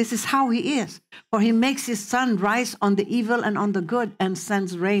 This is how he is. For he makes his sun rise on the evil and on the good and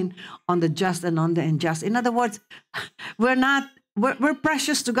sends rain on the just and on the unjust. In other words, we're we're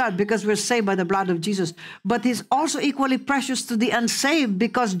precious to God because we're saved by the blood of Jesus. But he's also equally precious to the unsaved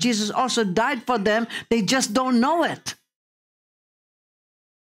because Jesus also died for them. They just don't know it.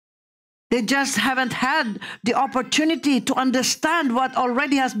 They just haven't had the opportunity to understand what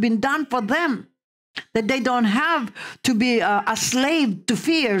already has been done for them. That they don't have to be a slave to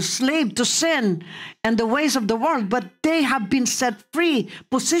fear, slave to sin and the ways of the world, but they have been set free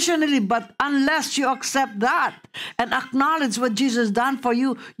positionally. But unless you accept that and acknowledge what Jesus done for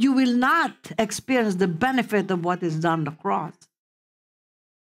you, you will not experience the benefit of what is done on the cross.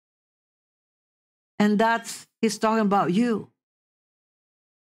 And he's talking about you.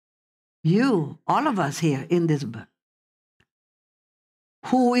 You, all of us here in this book,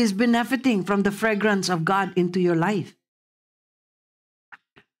 who is benefiting from the fragrance of God into your life,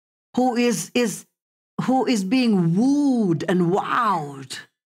 who is being wooed and wowed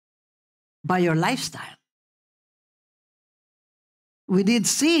by your lifestyle. We did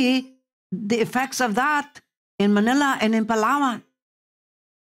see the effects of that in Manila and in Palawan.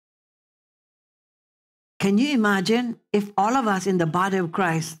 Can you imagine if all of us in the body of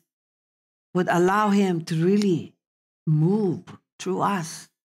Christ would allow him to really move through us,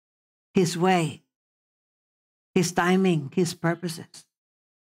 his way, his timing, his purposes,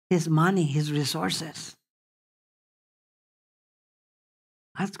 his money, his resources?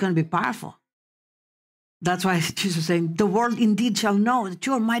 That's going to be powerful. That's why Jesus is saying, the world indeed shall know that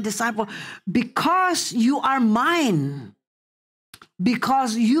you are my disciple because you are mine,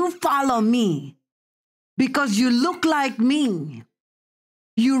 because you follow me, because you look like me.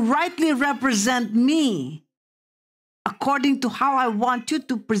 You rightly represent me according to how I want you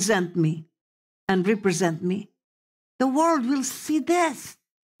to present me and represent me. The world will see this.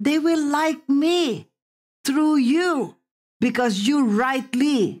 They will like me through you because you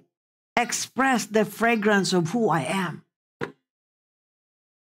rightly express the fragrance of who I am.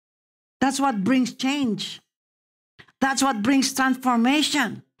 That's what brings change. That's what brings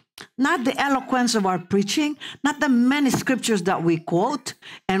transformation. Not the eloquence of our preaching, not the many scriptures that we quote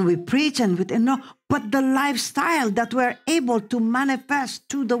and we preach but the lifestyle that we're able to manifest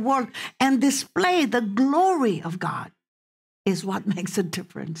to the world and display the glory of God is what makes a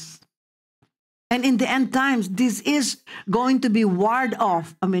difference. And in the end times, this is going to be ward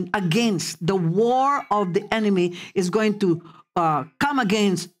off. Against the war of the enemy is going to come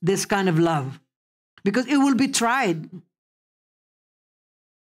against this kind of love because it will be tried.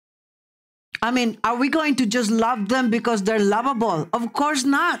 Are we going to just love them because they're lovable? Of course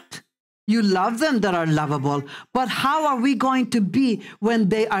not. You love them that are lovable. But how are we going to be when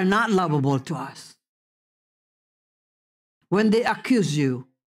they are not lovable to us? When they accuse you,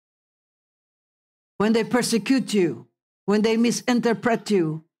 when they persecute you, when they misinterpret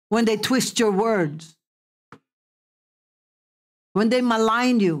you, when they twist your words, when they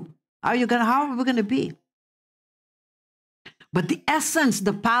malign you, how are we going to be? But the essence,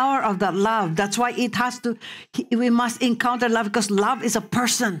 the power of that love, that's why we must encounter love because love is a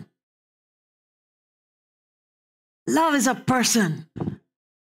person. Love is a person.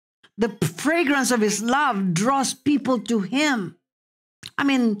 The fragrance of his love draws people to him.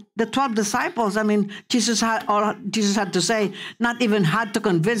 The 12 disciples, Jesus had to say, not even had to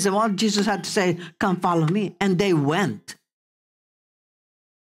convince them. All Jesus had to say, come follow me. And they went.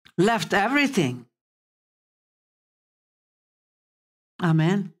 Left everything.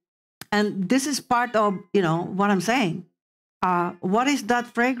 Amen. And this is part of, what I'm saying. What is that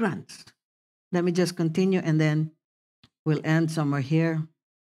fragrance? Let me just continue and then we'll end somewhere here.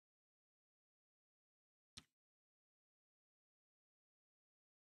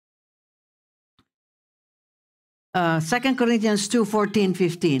 2 Corinthians 2, 14,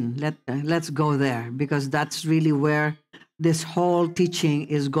 15. Let's go there because that's really where this whole teaching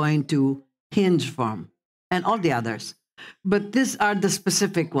is going to hinge from and all the others. But these are the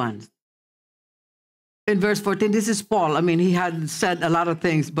specific ones. In verse 14, this is Paul. He had said a lot of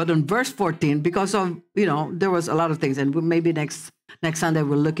things, but in verse 14, because of, there was a lot of things. And maybe next Sunday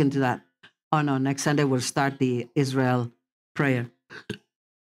we'll look into that. Oh no, next Sunday we'll start the Israel prayer.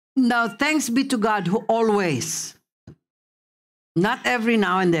 Now, thanks be to God who always, not every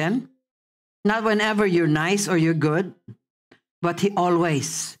now and then, not whenever you're nice or you're good, but he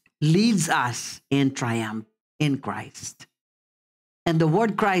always leads us in triumph in Christ. And the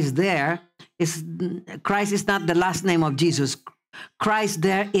word Christ there Christ is not the last name of Jesus. Christ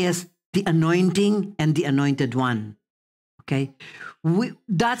there is the anointing and the anointed one. Okay?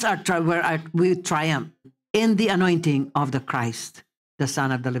 That's where we triumph in the anointing of the Christ, the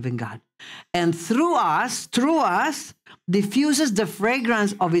Son of the living God. And through us, diffuses the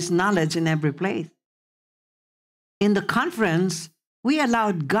fragrance of his knowledge in every place. In the conference, we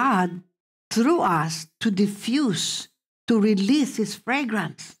allowed God through us to diffuse, to release his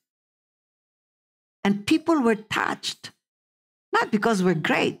fragrance. And people were touched, not because we're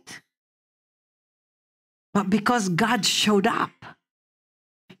great, but because God showed up.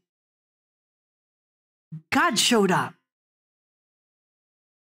 God showed up.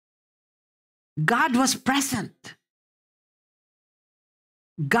 God was present.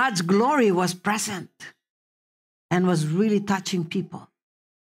 God's glory was present and was really touching people.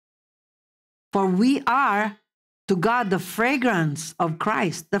 For we are to God the fragrance of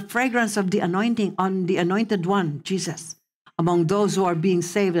Christ, the fragrance of the anointing on the anointed one, Jesus, among those who are being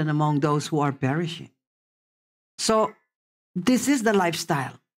saved and among those who are perishing. So this is the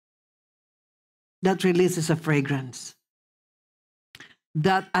lifestyle that releases a fragrance,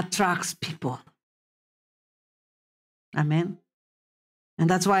 that attracts people. Amen. And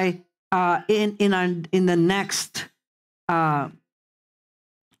that's why in the next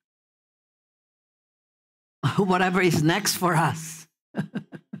whatever is next for us,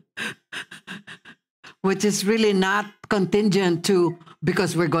 which is really not contingent to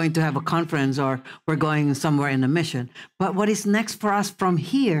because we're going to have a conference or we're going somewhere in a mission, but what is next for us from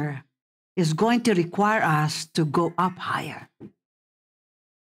here is going to require us to go up higher.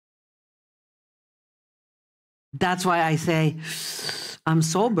 That's why I say I'm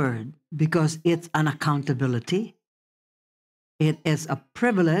sobered, because it's an accountability. It is a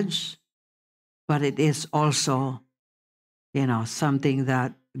privilege, but it is also, something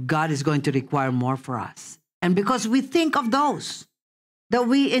that God is going to require more for us. And because we think of those, that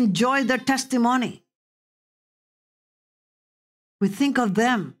we enjoy their testimony. We think of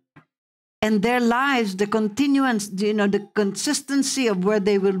them and their lives, the continuance, the consistency of where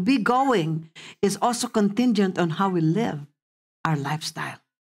they will be going is also contingent on how we live our lifestyle.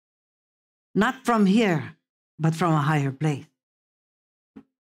 Not from here, but from a higher place.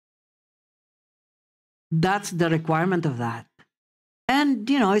 That's the requirement of that. And,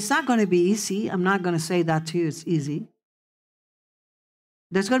 it's not going to be easy. I'm not going to say that to you. It's easy.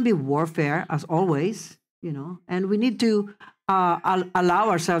 There's going to be warfare, as always, and we need to allow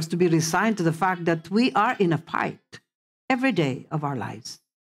ourselves to be resigned to the fact that we are in a fight every day of our lives.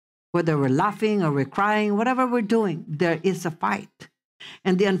 Whether we're laughing or we're crying, whatever we're doing, there is a fight.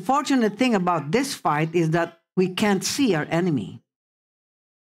 And the unfortunate thing about this fight is that we can't see our enemy.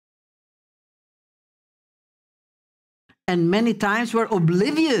 And many times we're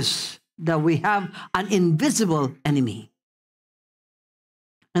oblivious that we have an invisible enemy.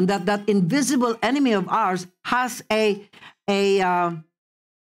 And that invisible enemy of ours has an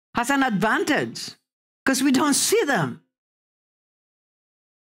advantage because we don't see them.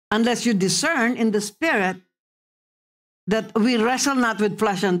 Unless you discern in the spirit that we wrestle not with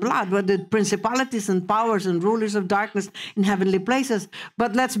flesh and blood, but with principalities and powers and rulers of darkness in heavenly places.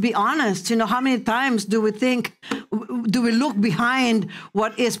 But let's be honest, how many times do we look behind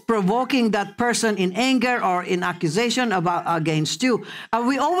what is provoking that person in anger or in accusation against you?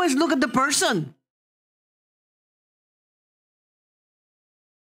 We always look at the person.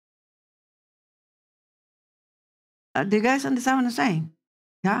 Do you guys understand what I'm saying?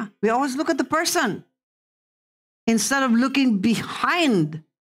 Yeah, we always look at the person instead of looking behind,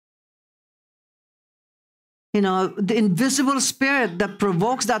 the invisible spirit that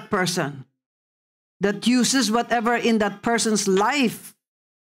provokes that person, that uses whatever in that person's life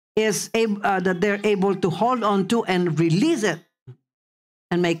is that they're able to hold on to and release it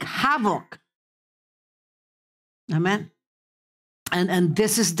and make havoc. Amen. And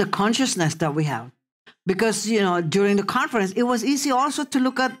this is the consciousness that we have. Because, during the conference, it was easy also to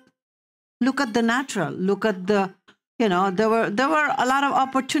look at the natural, look at the, there were a lot of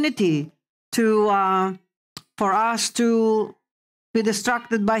opportunity for us to be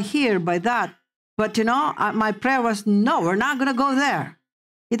distracted by here, by that. But, my prayer was, no, we're not going to go there.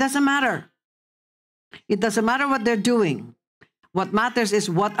 It doesn't matter. It doesn't matter what they're doing. What matters is,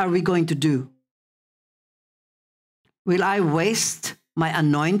 what are we going to do? Will I waste my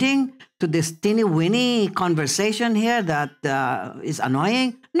anointing to this teeny-weeny conversation here that is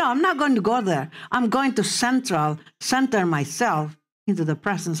annoying? No, I'm not going to go there. I'm going to center myself into the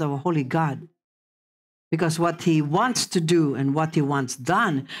presence of a holy God. Because what he wants to do and what he wants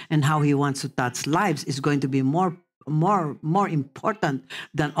done and how he wants to touch lives is going to be more important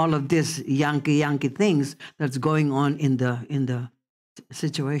than all of these Yankee things that's going on in the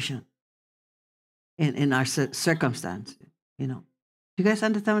situation, in our circumstance, You guys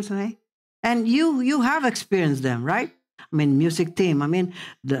understand what I'm saying? And you have experienced them, right? Music team. A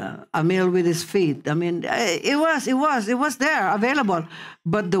meal with his feet. It was there, available.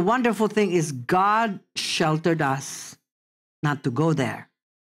 But the wonderful thing is God sheltered us not to go there.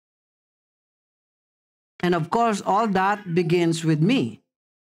 And of course, all that begins with me.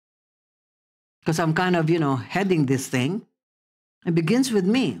 Because I'm kind of, heading this thing. It begins with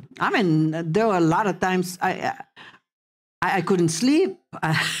me. I mean, there were a lot of times I couldn't sleep.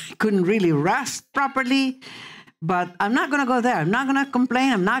 I couldn't really rest properly. But I'm not going to go there. I'm not going to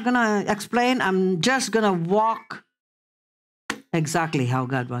complain. I'm not going to explain. I'm just going to walk exactly how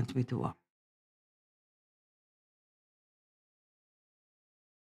God wants me to walk.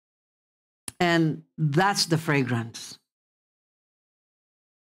 And that's the fragrance.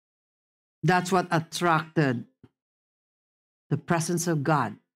 That's what attracted the presence of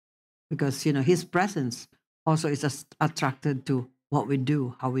God. Because, his presence also is attracted to what we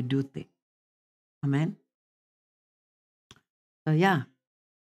do, how we do things. Amen? So, yeah.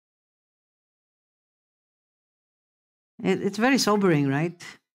 It's very sobering, right?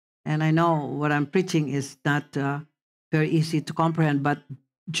 And I know what I'm preaching is not very easy to comprehend, but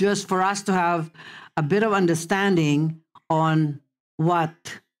just for us to have a bit of understanding on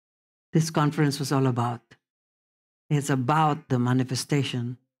what this conference was all about. It's about the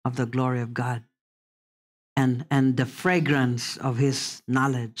manifestation of the glory of God and the fragrance of his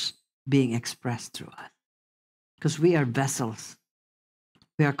knowledge being expressed through us. Because we are vessels.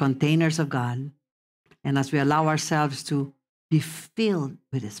 We are containers of God. And as we allow ourselves to be filled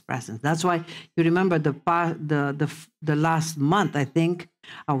with his presence. That's why you remember the last month, I think,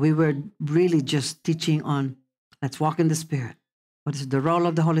 we were really just teaching on let's walk in the Spirit. What is the role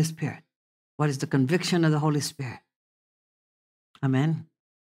of the Holy Spirit? What is the conviction of the Holy Spirit? Amen.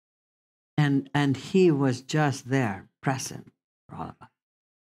 And he was just there, present for all of us.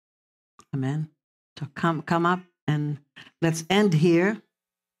 Amen. So come up and let's end here.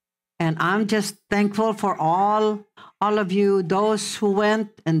 And I'm just thankful for all of you, those who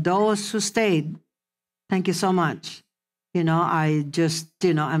went and those who stayed. Thank you so much. I just,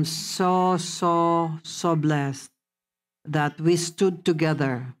 I'm so, so, so blessed that we stood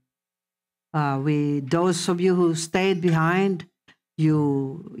together. Those of you who stayed behind,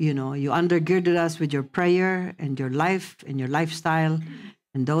 you undergirded us with your prayer and your life and your lifestyle.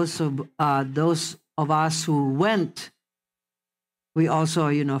 And those of us who went, we also,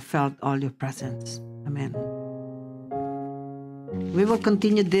 felt all your presence. Amen. We will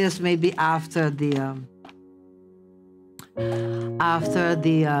continue this maybe after the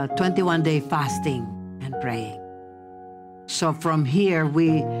 21-day fasting and praying. So from here,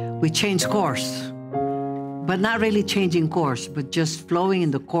 we change course, but not really changing course, but just flowing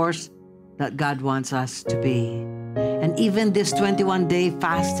in the course that God wants us to be. And even this 21-day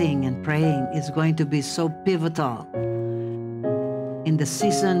fasting and praying is going to be so pivotal in the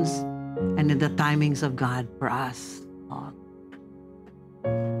seasons and in the timings of God for us all.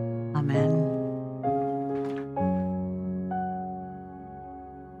 Amen.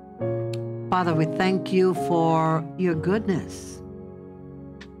 Father, we thank you for your goodness,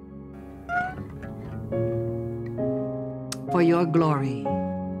 for your glory.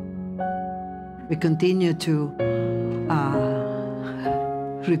 We continue to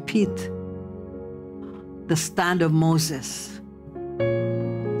repeat the stand of Moses,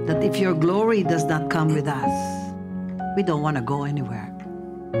 that if your glory does not come with us, we don't want to go anywhere.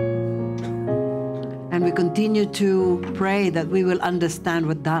 And we continue to pray that we will understand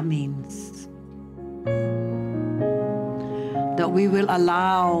what that means. That we will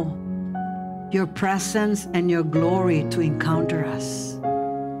allow your presence and your glory to encounter us.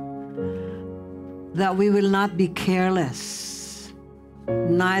 That we will not be careless,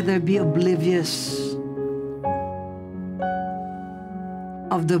 neither be oblivious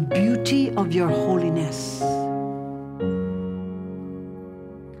of the beauty of your holiness.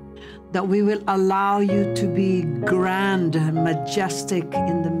 That we will allow you to be grand and majestic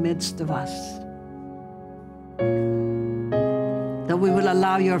in the midst of us. That we will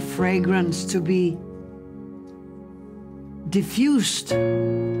allow your fragrance to be diffused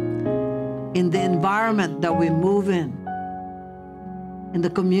in the environment that we move in the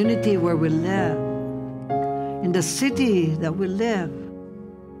community where we live, in the city that we live,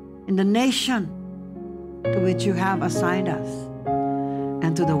 in the nation to which you have assigned us,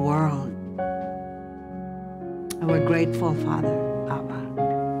 and to the world. And we're grateful, Father, Abba.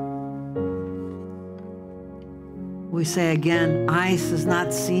 We say again, eyes has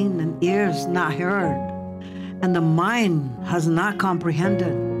not seen and ears not heard, and the mind has not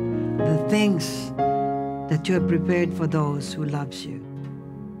comprehended the things that you have prepared for those who loves you.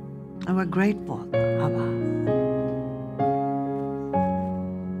 And we're grateful, Abba.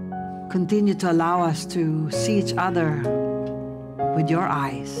 Continue to allow us to see each other with your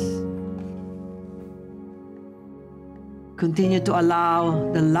eyes. Continue to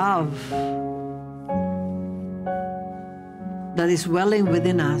allow the love that is welling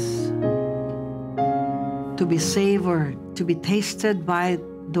within us to be savored, to be tasted by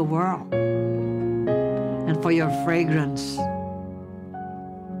the world, and for your fragrance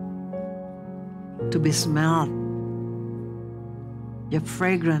to be smelled. Your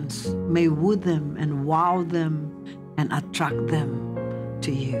fragrance may woo them and wow them and attract them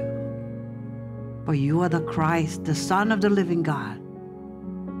to you. For you are the Christ, the Son of the living God.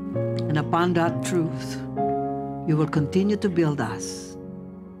 And upon that truth, you will continue to build us,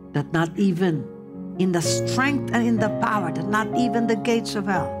 that not even in the strength and in the power, that not even the gates of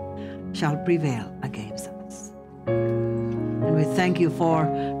hell shall prevail against us. And we thank you for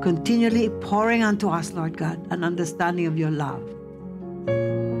continually pouring unto us, Lord God, an understanding of your love,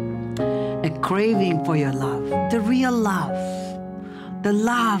 a craving for your love, the real love, the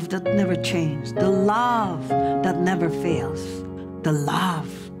love that never changed, the love that never fails, the love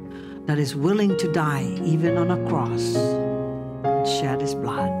that is willing to die even on a cross and shed his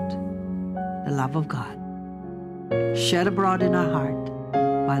blood, the love of God, shed abroad in our heart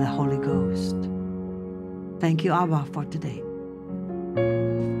by the Holy Ghost. Thank you, Abba, for today.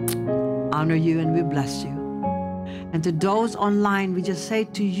 Honor you and we bless you. And to those online, we just say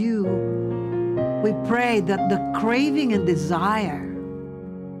to you, we pray that the craving and desire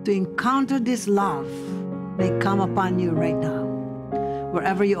to encounter this love may come upon you right now,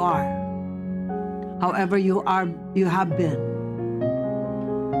 wherever you are, however you have been,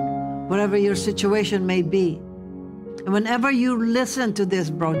 whatever your situation may be. And whenever you listen to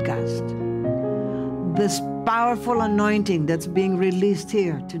this broadcast, this powerful anointing that's being released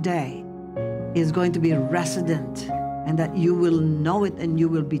here today is going to be resident, and that you will know it and you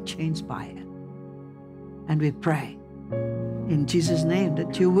will be changed by it. And we pray in Jesus' name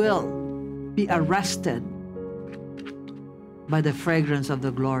that you will be arrested by the fragrance of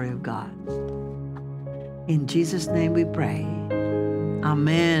the glory of God. In Jesus' name we pray.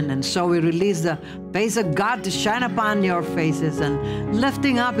 Amen. And so we release the face of God to shine upon your faces and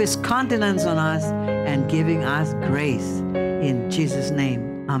lifting up his countenance on us and giving us grace. In Jesus'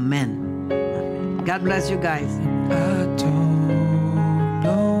 name. Amen. Amen. God bless you guys. I don't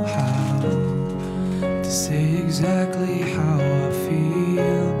know how to say exactly how I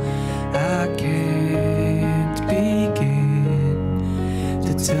feel. I can't begin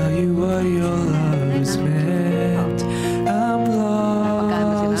to tell you what your love has meant. I'm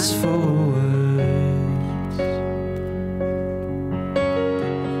lost for words.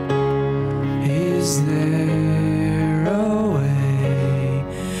 Is there a way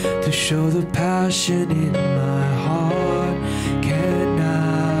to show the passion in my heart? Can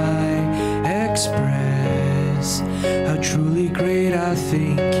I express how truly great I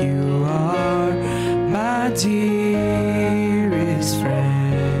think you are, my dearest friend?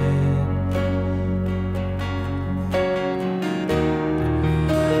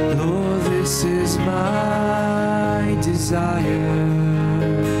 Lord, this is my desire,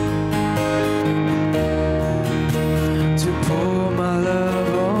 to pour my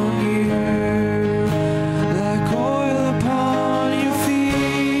love on you like oil upon your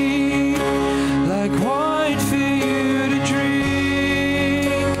feet, like wine for you to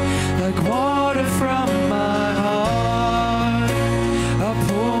drink, like water from my heart. I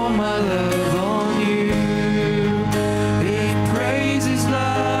pour my love on you in praises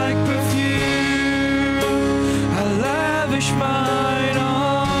like perfume. I lavish mine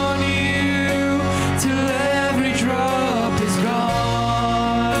on you till every drop is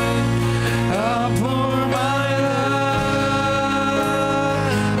gone. I pour my love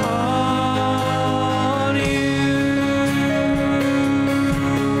on you.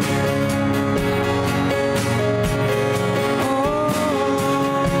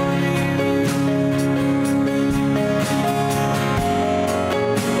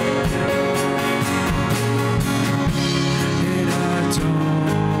 And I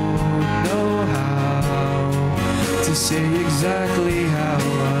don't know how to say exactly how I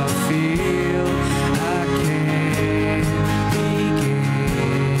feel. I can't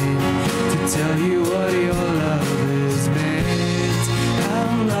begin to tell you what your love has meant.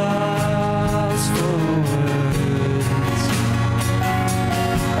 I'm lost for words.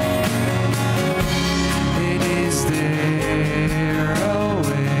 And is there a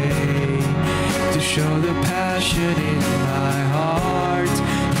way to show the passion in my heart?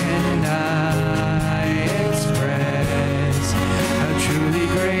 Can I express how truly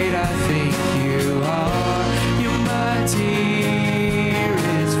great I think you are? You're my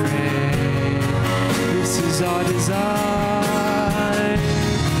dearest friend. This is our design.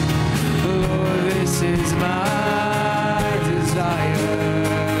 Lord, this is my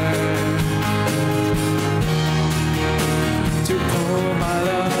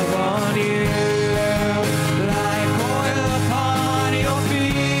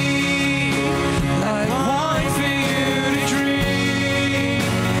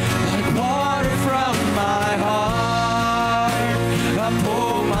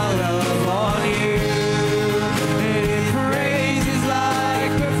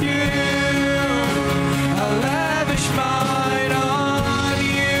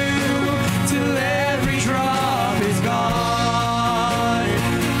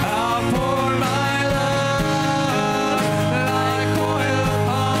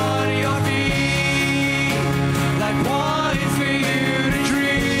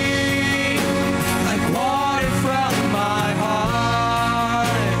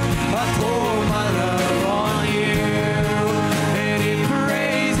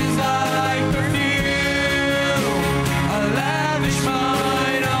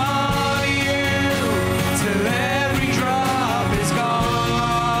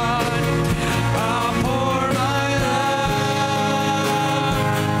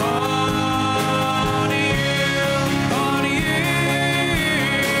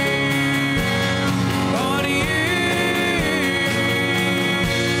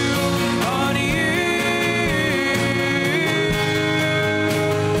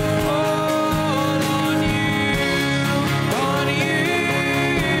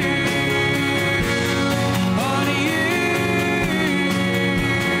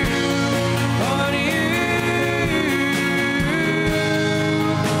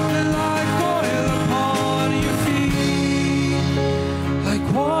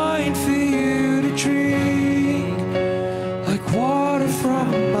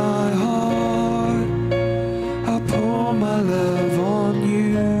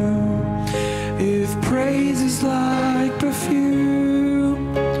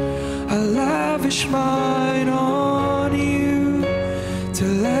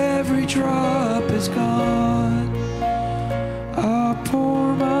every drop is gone, I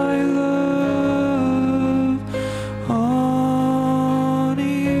pour my love on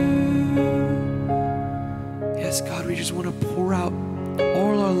you. Yes, God, we just want to pour out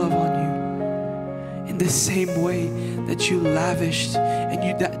all our love on you in the same way that you lavished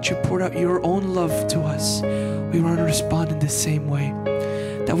and that you poured out your own love to us. We want to respond in the same way,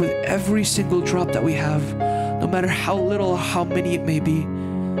 that with every single drop that we have, no matter how little or how many it may be,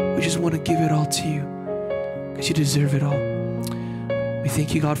 we just want to give it all to you because you deserve it all. We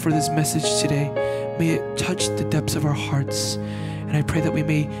thank you, God, for this message today. May it touch the depths of our hearts. And I pray that we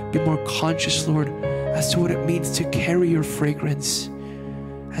may be more conscious, Lord, as to what it means to carry your fragrance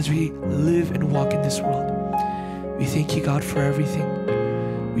as we live and walk in this world. We thank you, God, for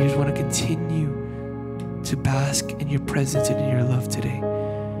everything. We just want to continue to bask in your presence and in your love today.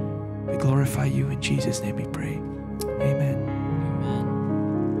 We glorify you. In Jesus' name we pray.